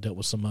 dealt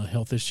with some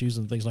health issues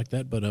and things like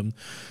that. But,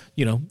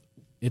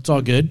 it's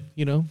all good,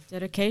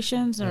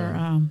 Dedications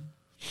or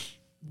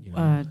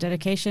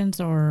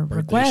dedications or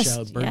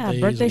requests.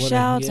 Birthday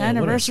shouts,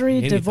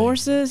 anniversary,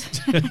 divorces.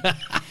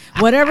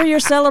 Whatever you're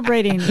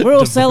celebrating,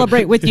 we'll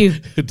celebrate with you.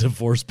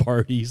 Divorce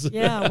parties.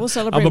 Yeah, we'll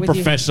celebrate with you. I'm a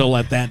professional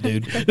at that,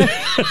 dude.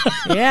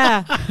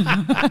 Yeah.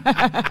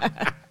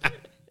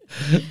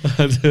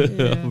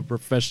 I'm a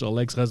professional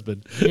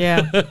ex-husband.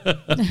 Yeah.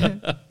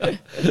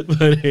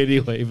 But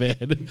anyway,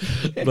 man.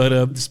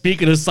 But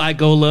speaking of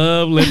Psycho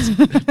Love,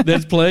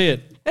 let's play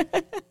it.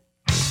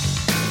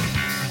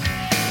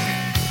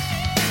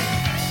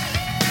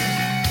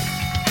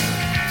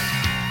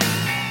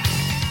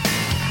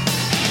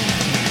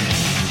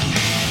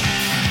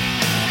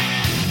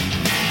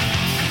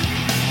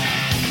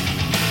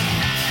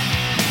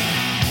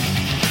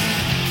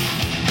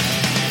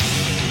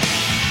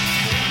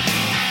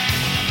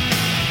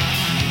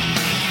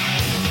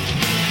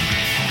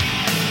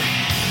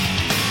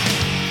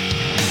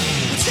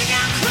 Take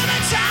out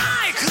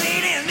Clementine,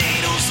 cleaning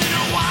needles in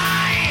a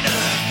wine.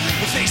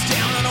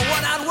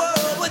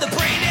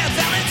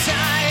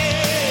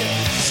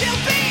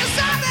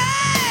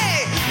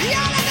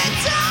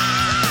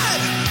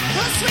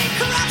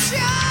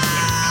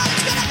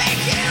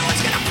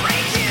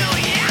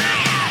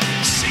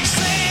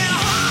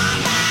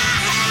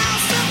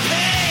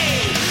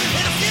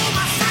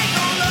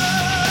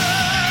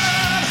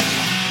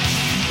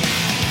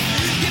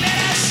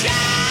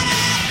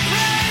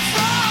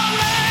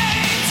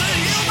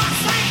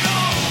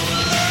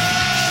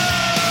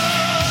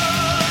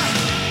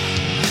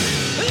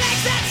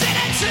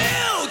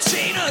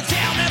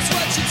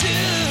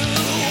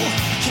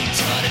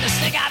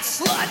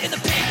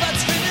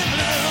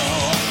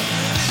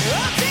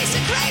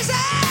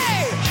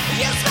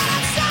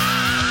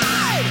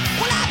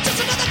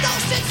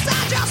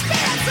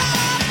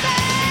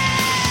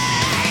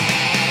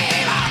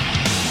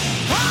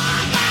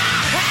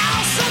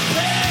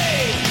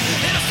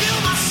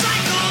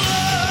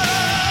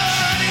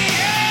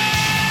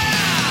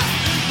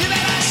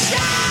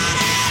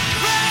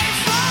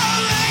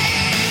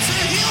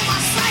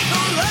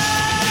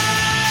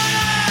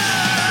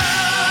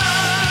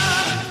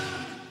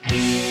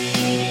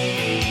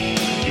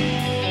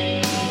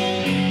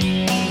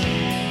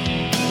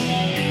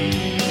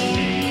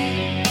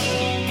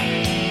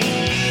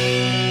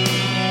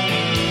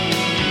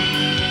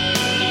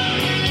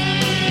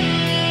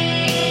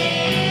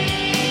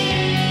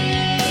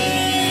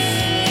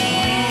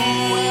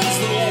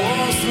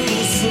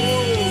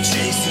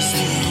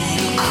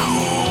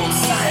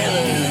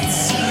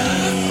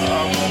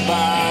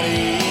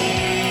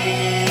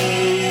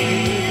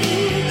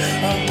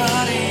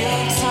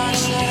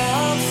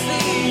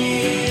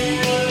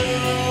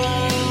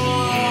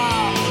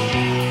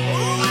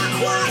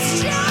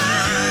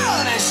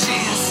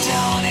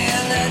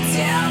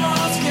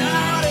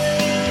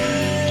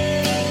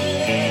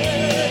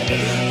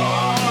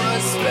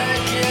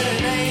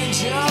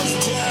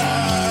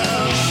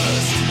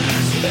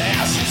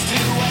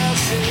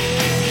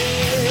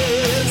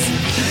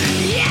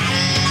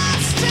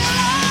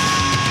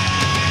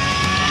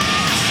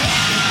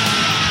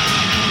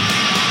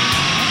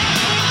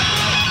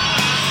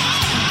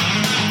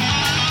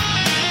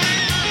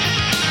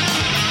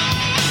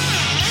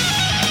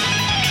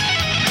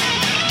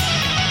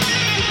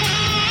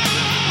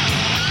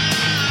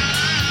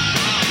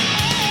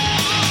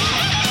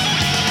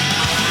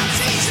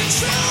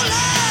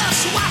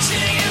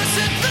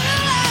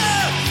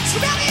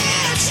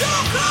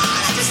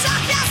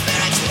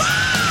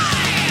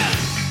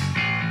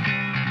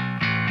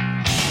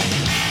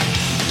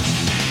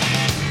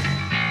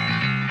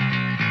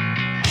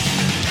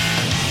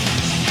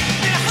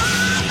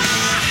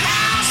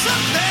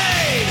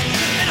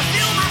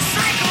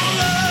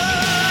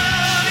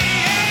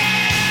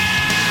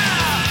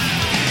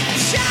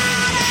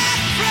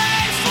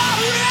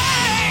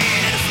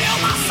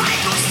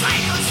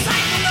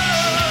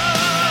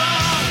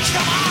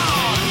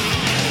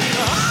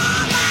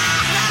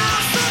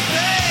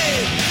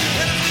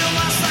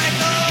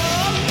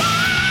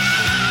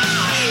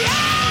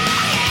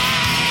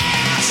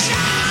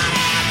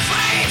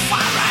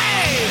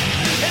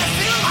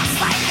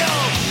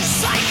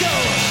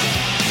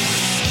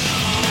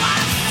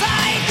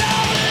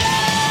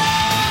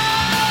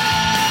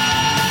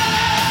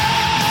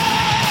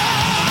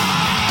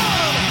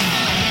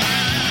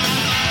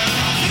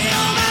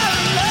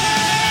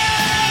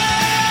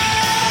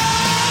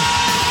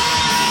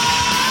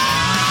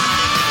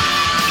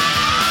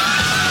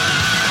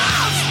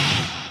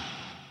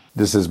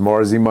 This is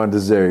Marzi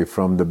Montazeri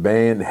from the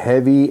band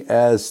Heavy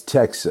as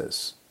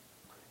Texas.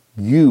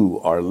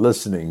 You are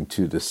listening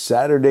to the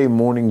Saturday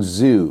Morning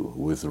Zoo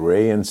with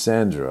Ray and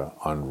Sandra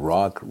on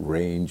Rock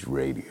Range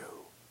Radio.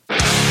 I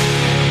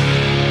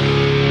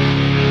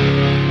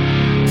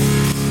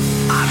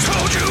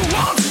told you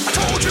once, I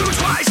told you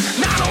twice.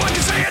 Now no one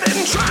can say I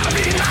didn't try to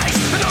be nice.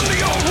 And under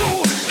your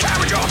rules,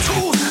 carry your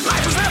tools.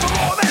 Life is never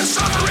more than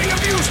suffering,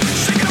 abuse.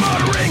 Sick of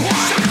motoring,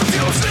 sick of the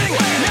fuel sting.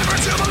 Never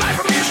until the life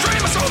of me is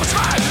strained, my soul is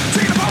tried.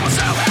 Take it upon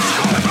myself,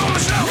 call it from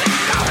myself.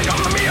 Now they come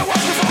to me, I was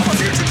before my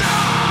future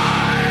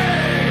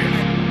died.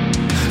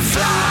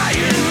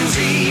 Flying's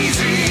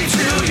easy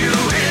till you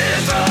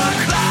hit the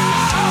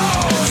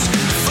clouds.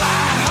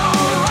 Flat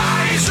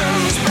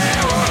horizons bear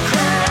a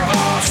curve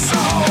or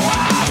so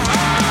I've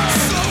heard.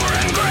 Slower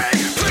and gray,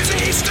 pleasing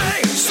each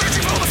day.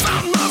 Searching for the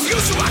fountain of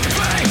youth so I can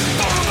play.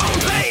 Born of own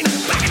pain,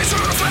 back in this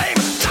eternal flame.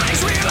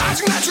 Dying's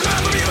realizing that you'll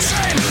never be the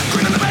same.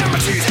 Grinning the bare my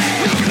teeth,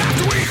 week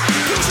after week.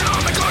 Losing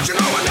all the guard, you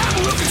know I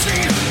never look and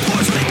see.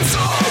 Poisoning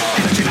soul,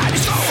 energy that you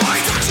stole.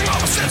 Taxing all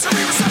the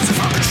sensory reception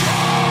from control.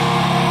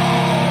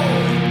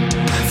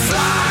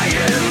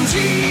 Flying's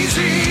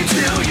easy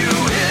till you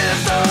hit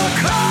the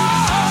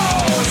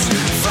clouds.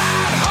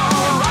 Flat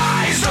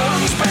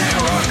horizons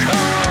bear a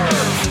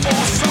curve,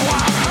 or so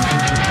I've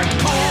heard.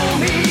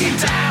 Pull me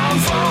down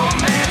from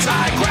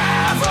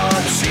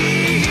anti-gravity.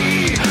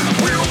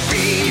 We'll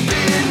be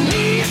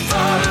beneath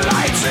the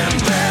lights and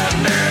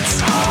then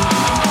it's all.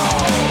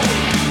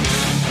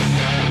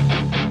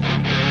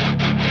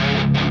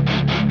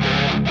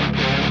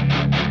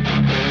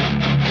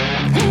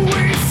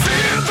 We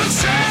feared the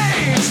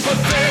change, but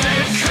then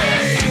it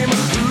came,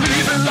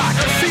 leaving like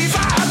a thief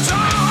at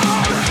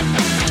dawn.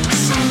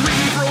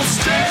 Cerebral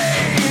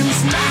stains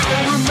now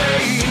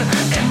remain,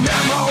 and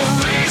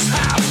memories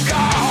have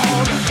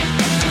gone.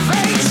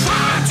 They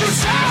tried to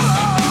tell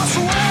us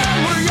when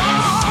we're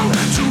young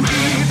to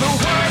heed the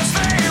words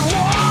they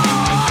want.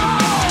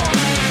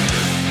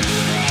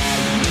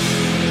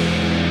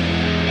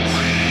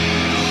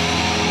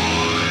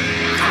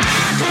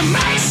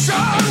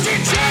 Acclamation,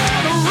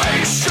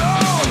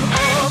 degeneration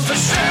of the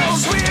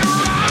shells we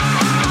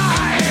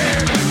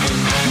ride.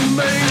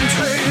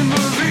 Maintain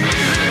the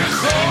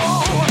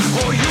vehicle,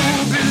 or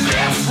you'll be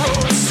left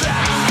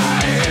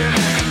roadside.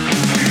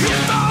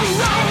 Hit the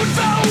road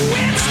the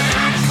winds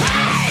have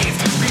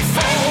paved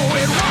before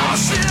it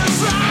washes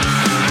out.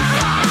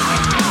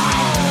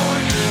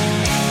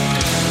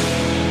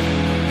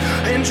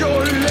 And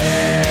you're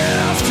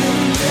left in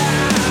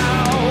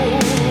doubt.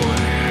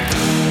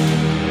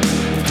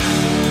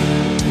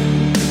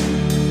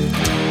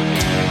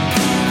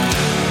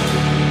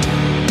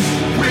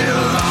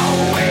 We'll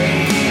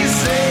always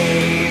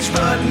age,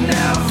 but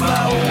never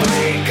will.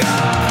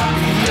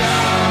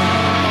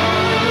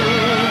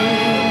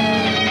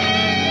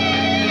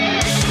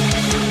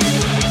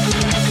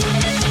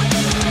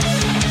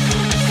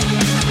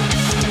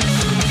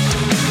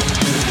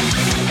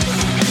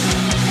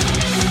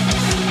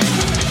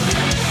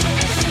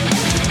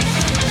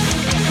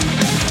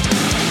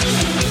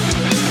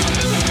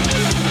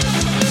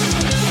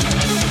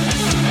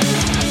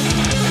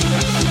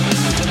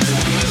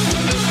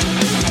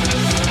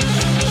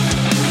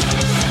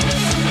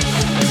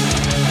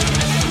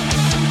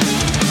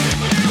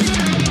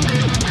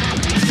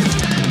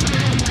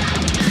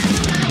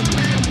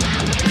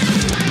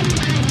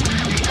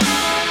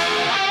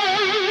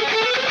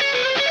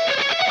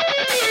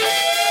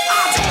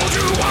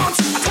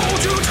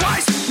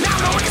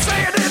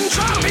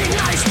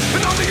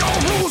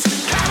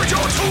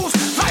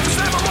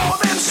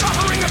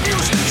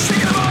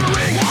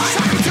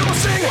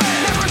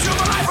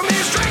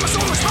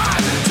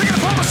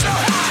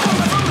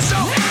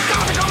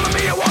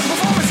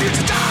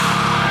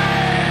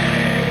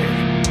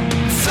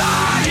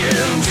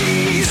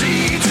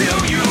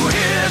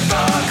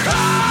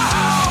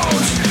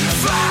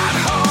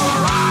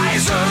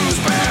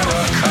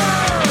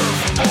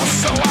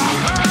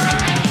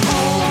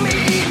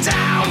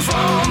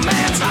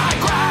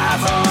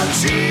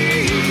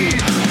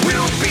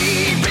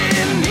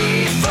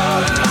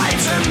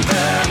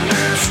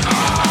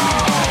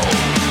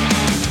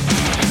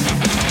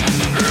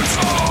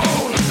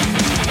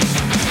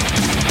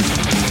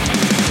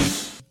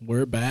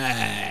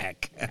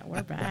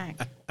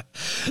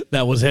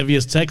 that was Heavy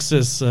as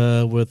Texas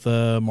with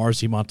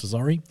Marcy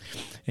Montazari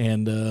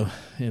and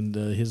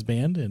his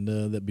band, and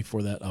that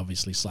before that,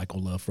 obviously,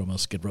 Cycle Love from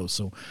Skid Row.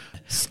 So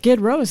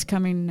Skid Row is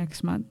coming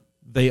next month.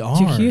 They are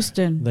to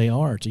Houston. They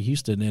are to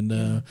Houston,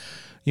 and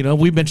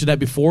we mentioned that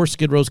before.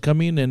 Skid Row's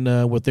coming,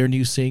 and with their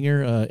new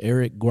singer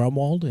Eric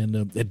Gromwald,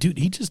 and dude,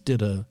 he just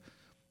did a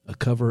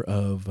cover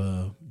of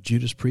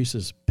Judas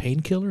Priest's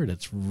Painkiller.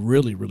 That's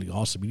really, really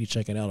awesome. You need to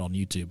check it out on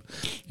YouTube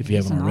if you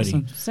haven't already.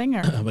 Awesome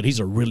singer. But he's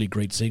a really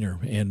great singer.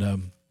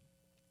 And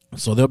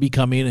so they'll be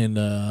coming, and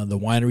the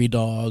Winery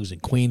Dogs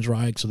and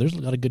Queensryche. So there's a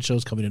lot of good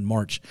shows coming in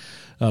March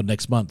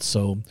next month.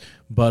 So,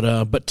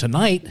 but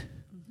tonight,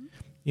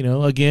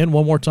 again,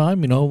 one more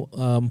time,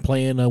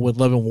 playing with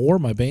Love and War,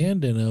 my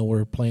band, and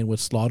we're playing with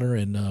Slaughter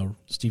and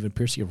Stephen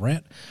Piercy of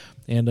Rat.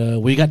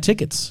 And we got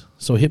tickets.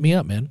 So hit me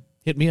up, man.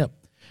 Hit me up.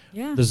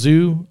 Yeah. The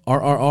Zoo,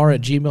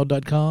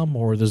 rrr@gmail.com,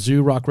 or the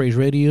Zoo Rock Rage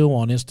Radio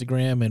on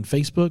Instagram and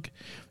Facebook,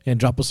 and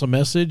drop us a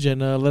message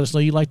and let us know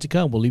you'd like to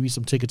come. We'll leave you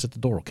some tickets at the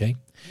door, okay?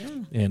 Yeah.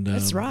 And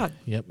let's rock.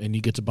 Yep, and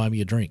you get to buy me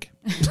a drink.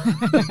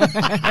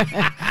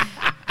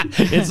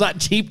 It's not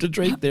cheap to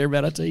drink there,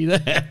 man, I'll tell you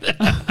that.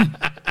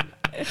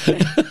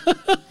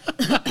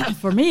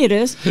 For me, it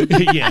is.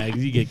 Yeah,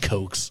 you get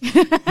Cokes.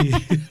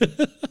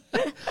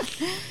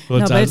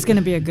 But it's going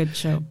to be a good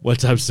show. One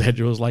time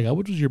Sandra was like, "How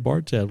much was your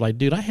bar tab?" Like,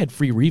 dude, I had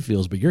free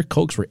refills, but your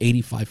Cokes were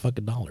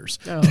 $85.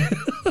 Oh,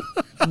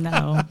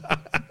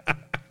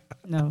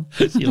 no.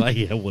 You're like,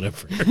 yeah,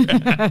 whatever.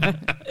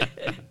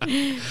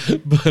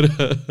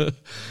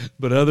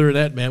 But other than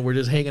that, man, we're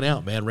just hanging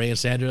out, man. Ray and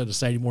Sandra, the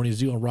Saturday Morning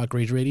Zoo on Rock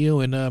Rage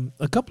Radio, and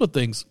a couple of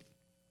things.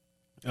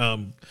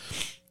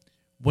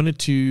 Wanted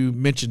to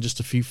mention just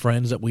a few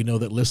friends that we know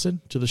that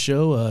listen to the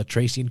show: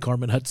 Tracy and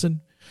Carmen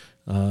Hudson,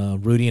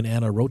 Rudy and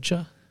Anna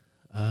Rocha.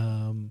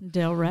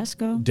 Del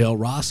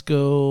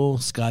Roscoe,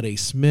 Scott A.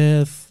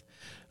 Smith,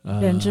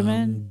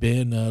 Benjamin,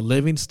 Ben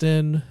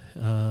Livingston,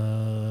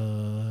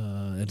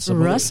 and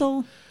some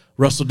Russell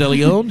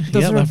DeLeon.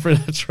 Yeah, my friend,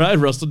 that's right.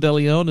 Russell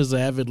DeLeon is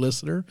an avid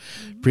listener.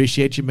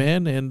 Appreciate you,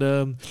 man.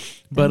 And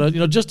but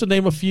just to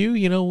name a few,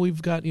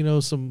 we've got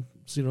some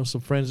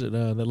friends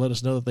that let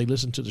us know that they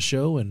listen to the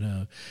show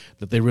and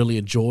that they really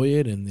enjoy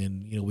it, and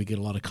then we get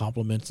a lot of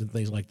compliments and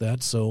things like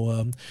that.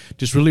 So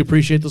just really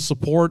appreciate the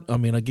support. I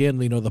mean, again,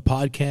 the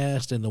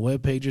podcast and the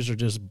web pages are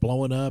just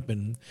blowing up,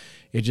 and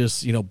it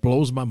just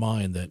blows my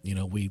mind that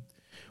we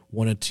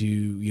wanted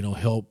to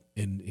help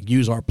and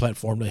use our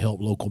platform to help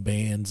local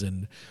bands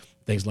and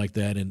things like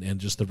that, and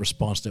just the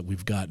response that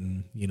we've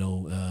gotten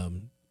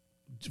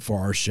for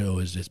our show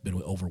has just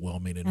been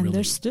overwhelming, and really,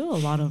 there's still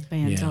a lot of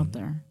bands out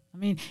there. I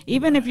mean,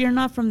 even if you're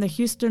not from the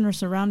Houston or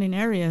surrounding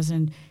areas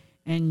and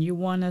you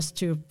want us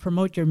to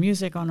promote your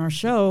music on our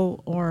show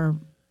or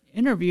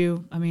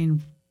interview, I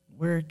mean,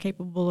 we're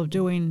capable of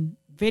doing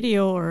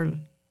video or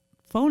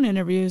phone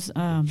interviews.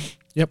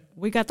 Yep.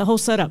 We got the whole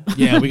setup.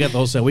 Yeah, we got the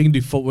whole setup. We can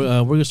do.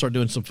 We're going to start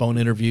doing some phone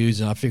interviews,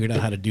 and I figured out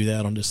how to do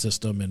that on this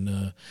system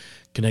and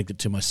connect it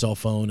to my cell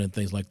phone and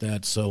things like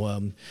that.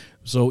 So,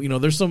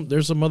 there's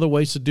some other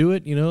ways to do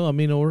it. I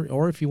mean,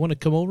 or if you want to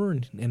come over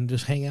and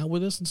just hang out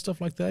with us and stuff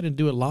like that and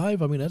do it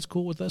live, I mean, that's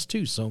cool with us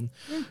too. So,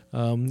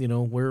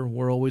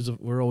 we're always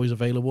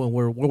available, and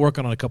we're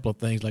working on a couple of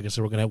things. Like I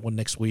said, we're going to have one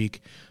next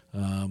week.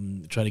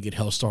 Try to get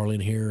Helstar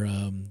in here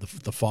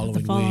the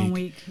following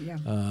week. Yeah.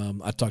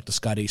 I talked to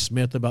Scott A.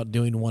 Smith about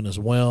doing one as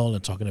well,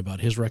 and talking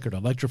about his record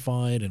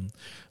Electrified, and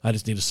I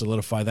just need to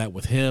solidify that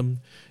with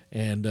him.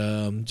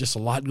 And just a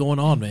lot going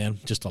on, man.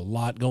 Just a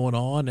lot going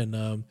on.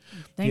 And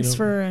thanks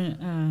for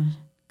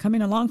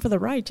coming along for the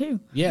ride too.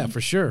 Yeah,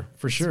 for sure.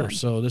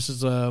 So this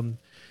is I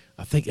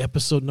think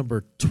episode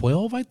number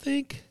 12. I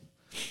think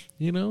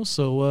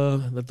so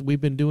that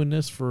we've been doing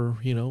this for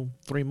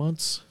 3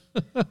 months.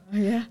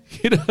 Yeah.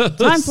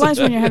 Time flies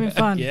when you're having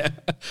fun. Yeah,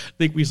 I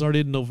think we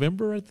started in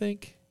November. I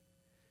think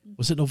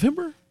was it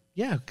November?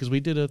 Yeah, because we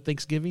did a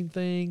Thanksgiving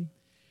thing,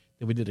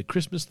 then we did a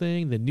Christmas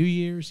thing, then New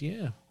Year's.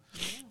 Yeah.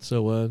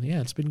 So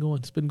it's been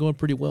going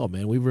pretty well,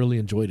 man. We've really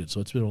enjoyed it,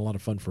 so it's been a lot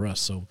of fun for us.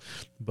 So,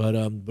 but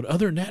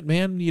other than that,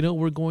 man,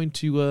 we're going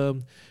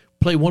to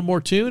play one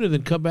more tune and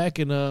then come back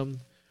and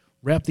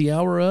wrap the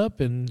hour up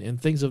and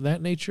things of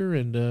that nature,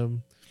 and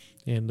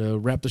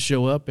wrap the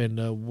show up,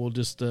 and we'll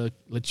just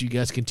let you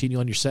guys continue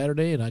on your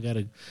Saturday. And I got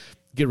to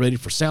get ready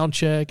for sound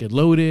check and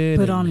load in.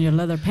 Put on your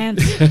leather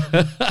pants.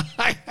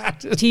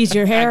 Tease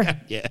your hair.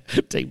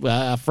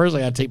 First I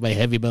got to take my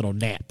heavy metal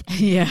nap.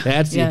 Yeah.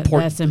 That's the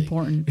important thing.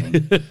 Important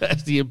thing.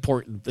 That's the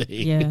important thing.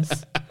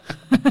 Yes.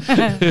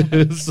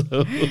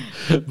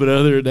 But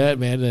other than that,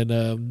 man,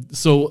 and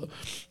so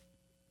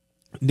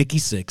Nikki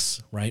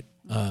SIXX, right?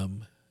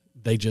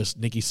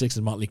 Nikki SIXX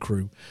and Motley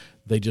Crue,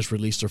 they just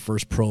released their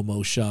first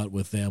promo shot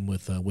with them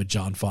with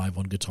John 5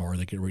 on guitar.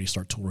 They're getting ready to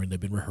start touring. They've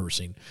been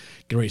rehearsing,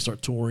 getting ready to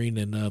start touring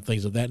and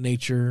things of that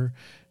nature.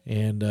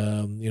 And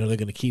they're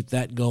going to keep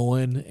that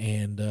going.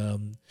 And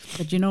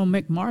but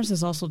Mick Mars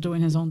is also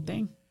doing his own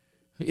thing.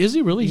 Is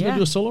he really? He's going to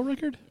do a solo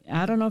record?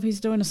 I don't know if he's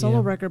doing a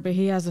solo record, but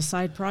he has a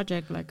side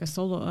project, like a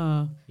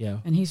solo.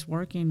 And he's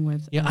working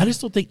with. Yeah, I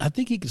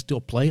think he can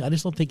still play. I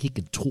just don't think he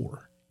can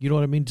tour. You know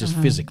what I mean? Just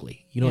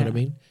physically. You know what I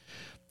mean?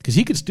 Because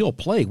he could still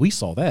play. We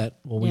saw that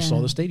when we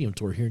saw the stadium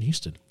tour here in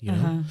Houston. You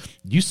know,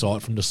 you saw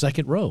it from the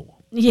second row.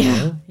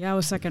 Yeah, you know? I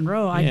was second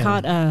row. I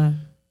caught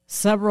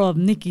several of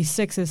Nikki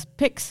Sixx's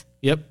picks.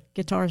 Yep,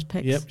 guitars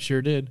picks. Yep,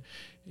 sure did.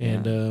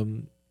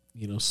 And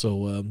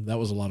so that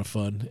was a lot of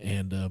fun.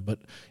 And but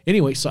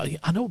anyway, so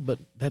I know, but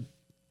that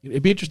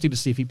it'd be interesting to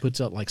see if he puts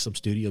out like some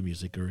studio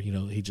music, or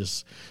he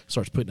just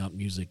starts putting out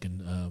music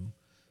and.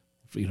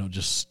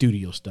 Just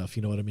studio stuff.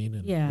 You know what I mean?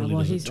 And really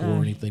doesn't tour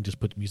or anything. Just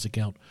put the music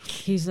out.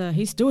 He's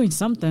doing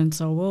something,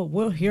 so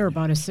we'll hear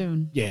about it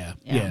soon. Yeah.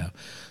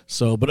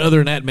 So, but other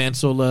than that, man.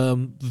 So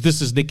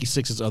this is Nikki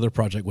Sixx's other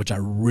project, which I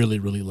really,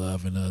 really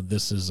love, and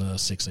this is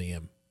 6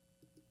 a.m.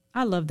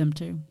 I love them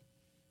too.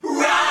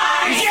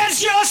 Right.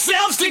 Get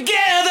yourselves together.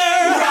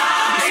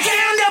 Right.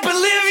 Stand up and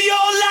live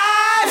your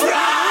life.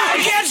 Right.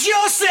 Get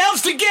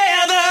yourselves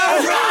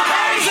together.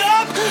 Right.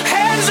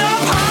 Hands up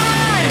high.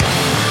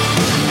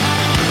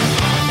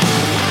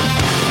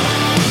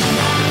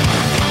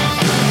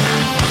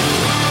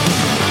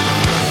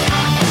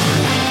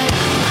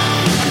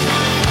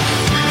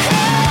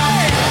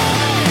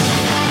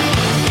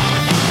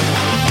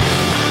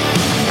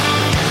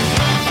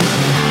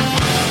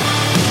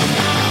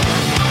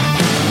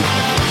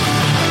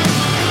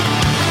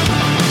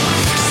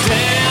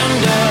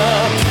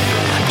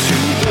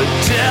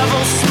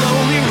 Devil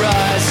slowly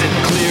rise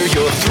and clear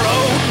your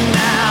throat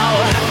now.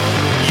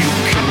 You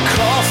can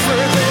call for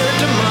their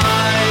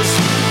demise.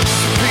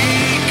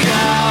 Speak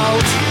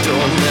out.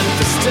 Don't let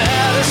the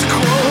status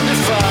quo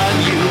define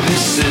you.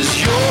 This is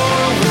your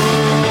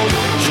world.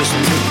 Just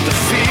put the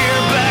fear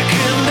back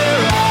in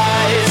their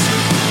eyes.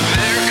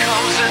 There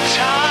comes a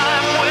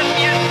time when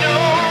you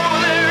know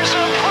there's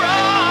a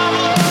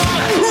problem.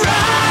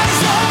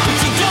 Rise up,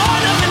 it's the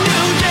dawn of a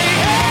new day.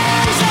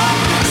 Hands up,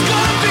 it's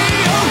gonna be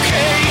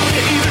okay.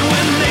 Even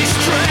when they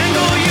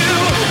strangle you,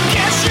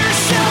 get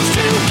yourselves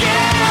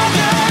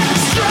together.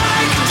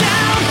 Strike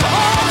down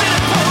all that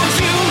oppose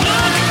you.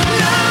 Look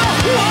now,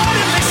 what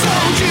have they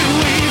sold you?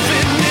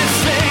 Even if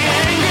they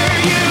anger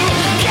you,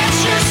 get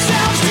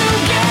yourselves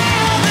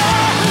together.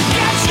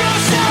 Get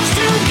yourselves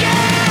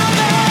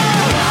together.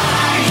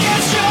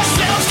 Get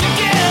yourselves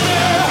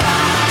together.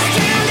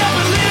 Stand up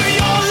and live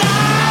your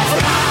life.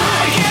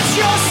 Get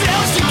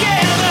yourselves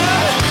together.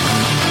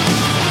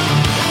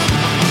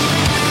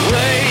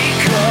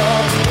 Wake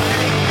up,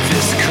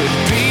 this could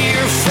be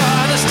your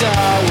finest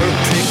hour.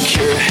 Pick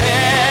your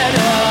head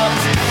up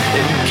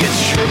and get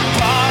your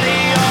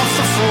body off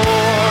the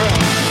floor.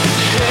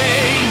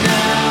 Hey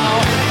now,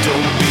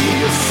 don't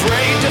be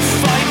afraid to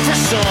fight for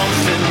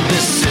something.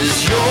 This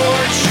is your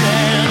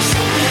chance.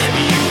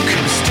 You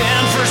can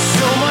stand for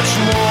so much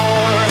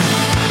more.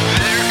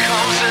 There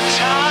comes a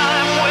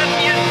time when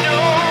you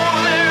know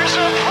there's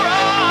a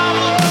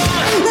problem.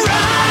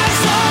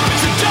 Rise up,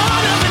 it's the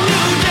dawn of a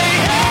new day.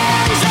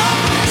 Hands up,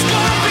 it's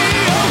gonna be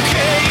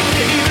okay.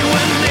 Even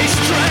when they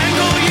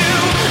strangle you,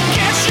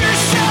 get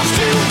yourselves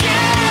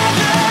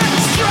together.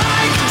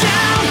 Strike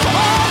down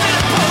all that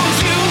oppose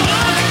you.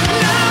 Look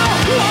now,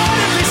 what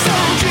have they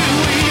sold you?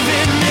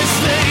 Even if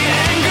they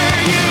anger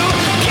you,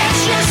 get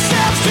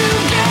yourselves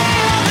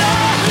together.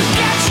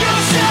 Get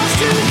yourselves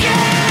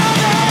together.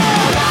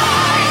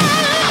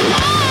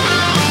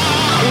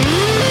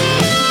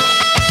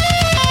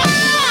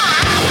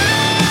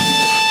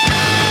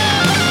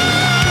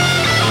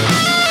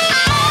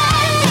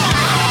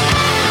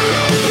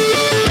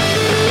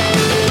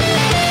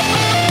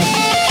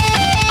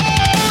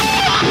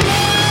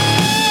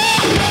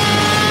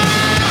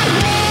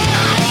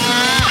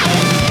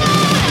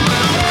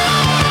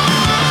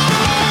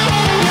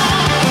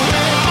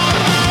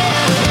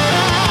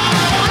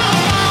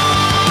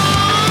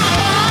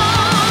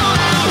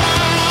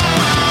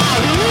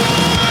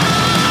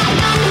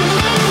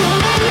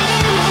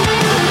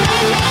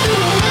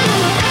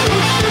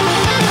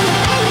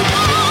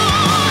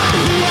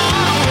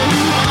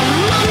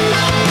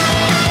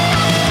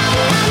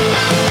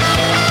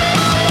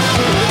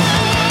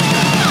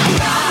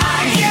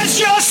 Get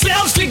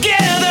yourselves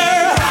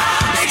together.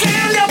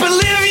 Stand up and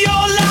live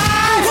your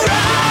life.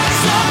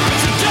 Rise up,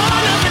 it's the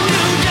dawn of a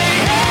new day.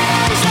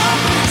 Hands up,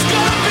 it's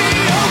gonna be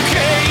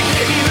okay.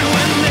 Even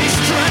when they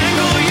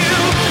strangle you,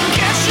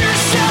 get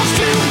yourselves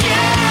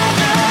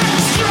together.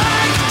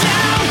 Strike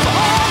down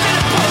all that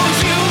oppose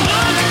you.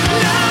 Look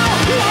now,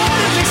 what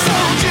have they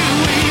sold you?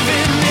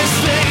 Even if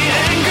they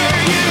anger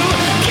you,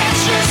 get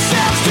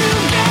yourselves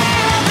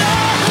together.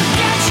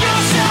 Get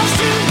yourselves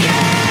together.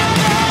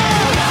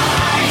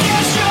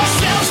 Get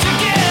yourselves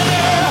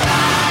together.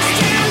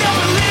 Stand up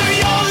and live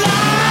your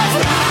life.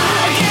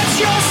 Get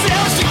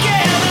yourselves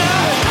together.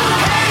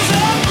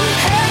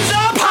 Hands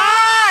up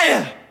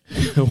high.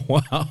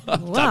 Wow.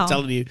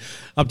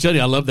 I'm telling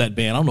you, I love that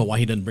band. I don't know why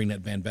he doesn't bring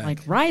that band back.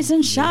 Like Rise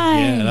and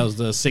Shine. Yeah, that was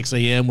the 6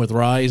 a.m. with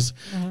Rise,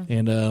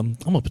 and I'm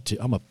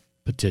a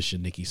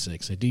petition Nikki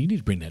Sixx. Dude, you need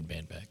to bring that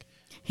band back.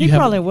 He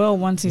probably will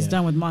once he's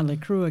done with Motley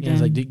Crue again.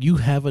 It's like, you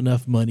have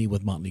enough money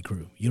with Motley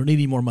Crue. You don't need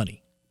any more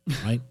money,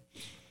 right?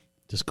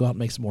 Just go out and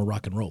make some more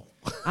rock and roll.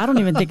 I don't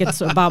even think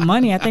it's about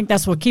money. I think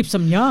that's what keeps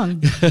them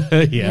young.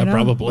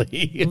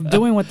 Probably.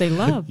 Doing what they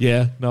love.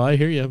 Yeah, no, I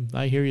hear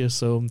you.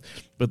 So,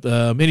 but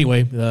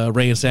anyway,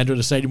 Ray and Sandra,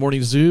 the Saturday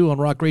Morning Zoo on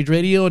Rock Rage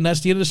Radio, and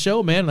that's the end of the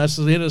show, man. That's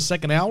the end of the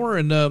second hour,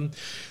 and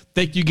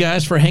thank you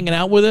guys for hanging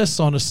out with us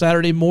on a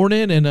Saturday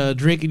morning and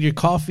drinking your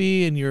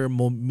coffee and your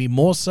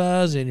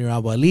mimosas and your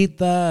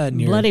abuelita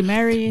and your Bloody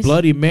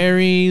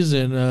Marys,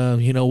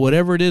 and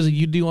whatever it is that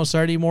you do on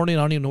Saturday morning.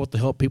 I don't even know what the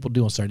hell people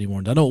do on Saturday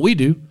morning. I know what we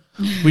do.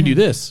 We do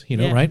this,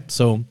 right?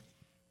 So,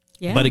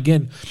 but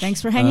again,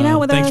 thanks for hanging out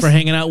with us. Thanks for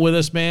hanging out with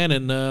us, man.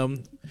 And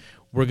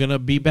we're gonna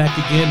be back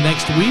again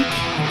next week,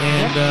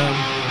 and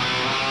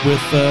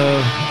with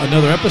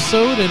another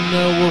episode, and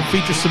we'll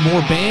feature some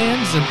more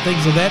bands and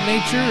things of that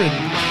nature. And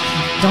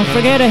don't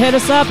forget to hit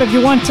us up if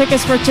you want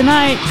tickets for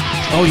tonight.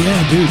 Oh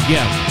yeah, dude.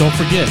 Yeah, don't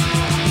forget.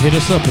 Hit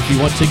us up if you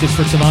want tickets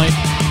for tonight.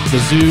 The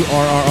Zoo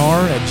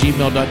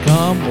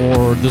RRR@gmail.com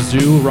or The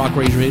Zoo Rock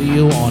Rage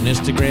Radio on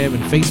Instagram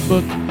and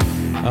Facebook.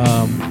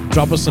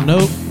 Drop us a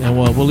note, and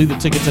we'll leave the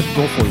tickets at the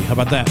door for you. How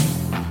about that?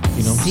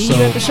 See you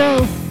at the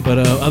show. But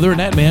other than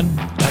that, man,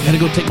 I gotta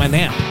go take my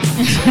nap.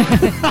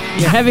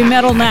 Your heavy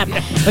metal nap.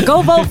 But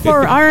go vote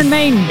for Iron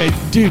Maiden. Hey,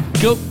 dude,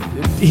 go.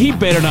 He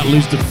better not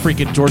lose to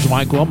freaking George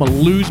Michael. I'm gonna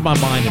lose my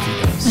mind if he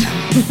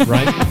does.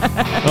 Right?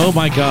 Oh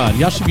my God,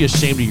 y'all should be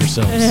ashamed of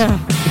yourselves. Yeah.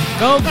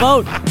 Go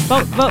vote.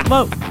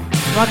 Vote.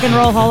 Rock and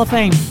Roll Hall of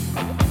Fame.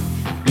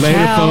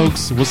 Later,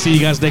 folks. We'll see you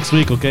guys next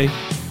week. Okay.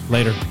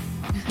 Later.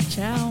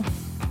 Ciao.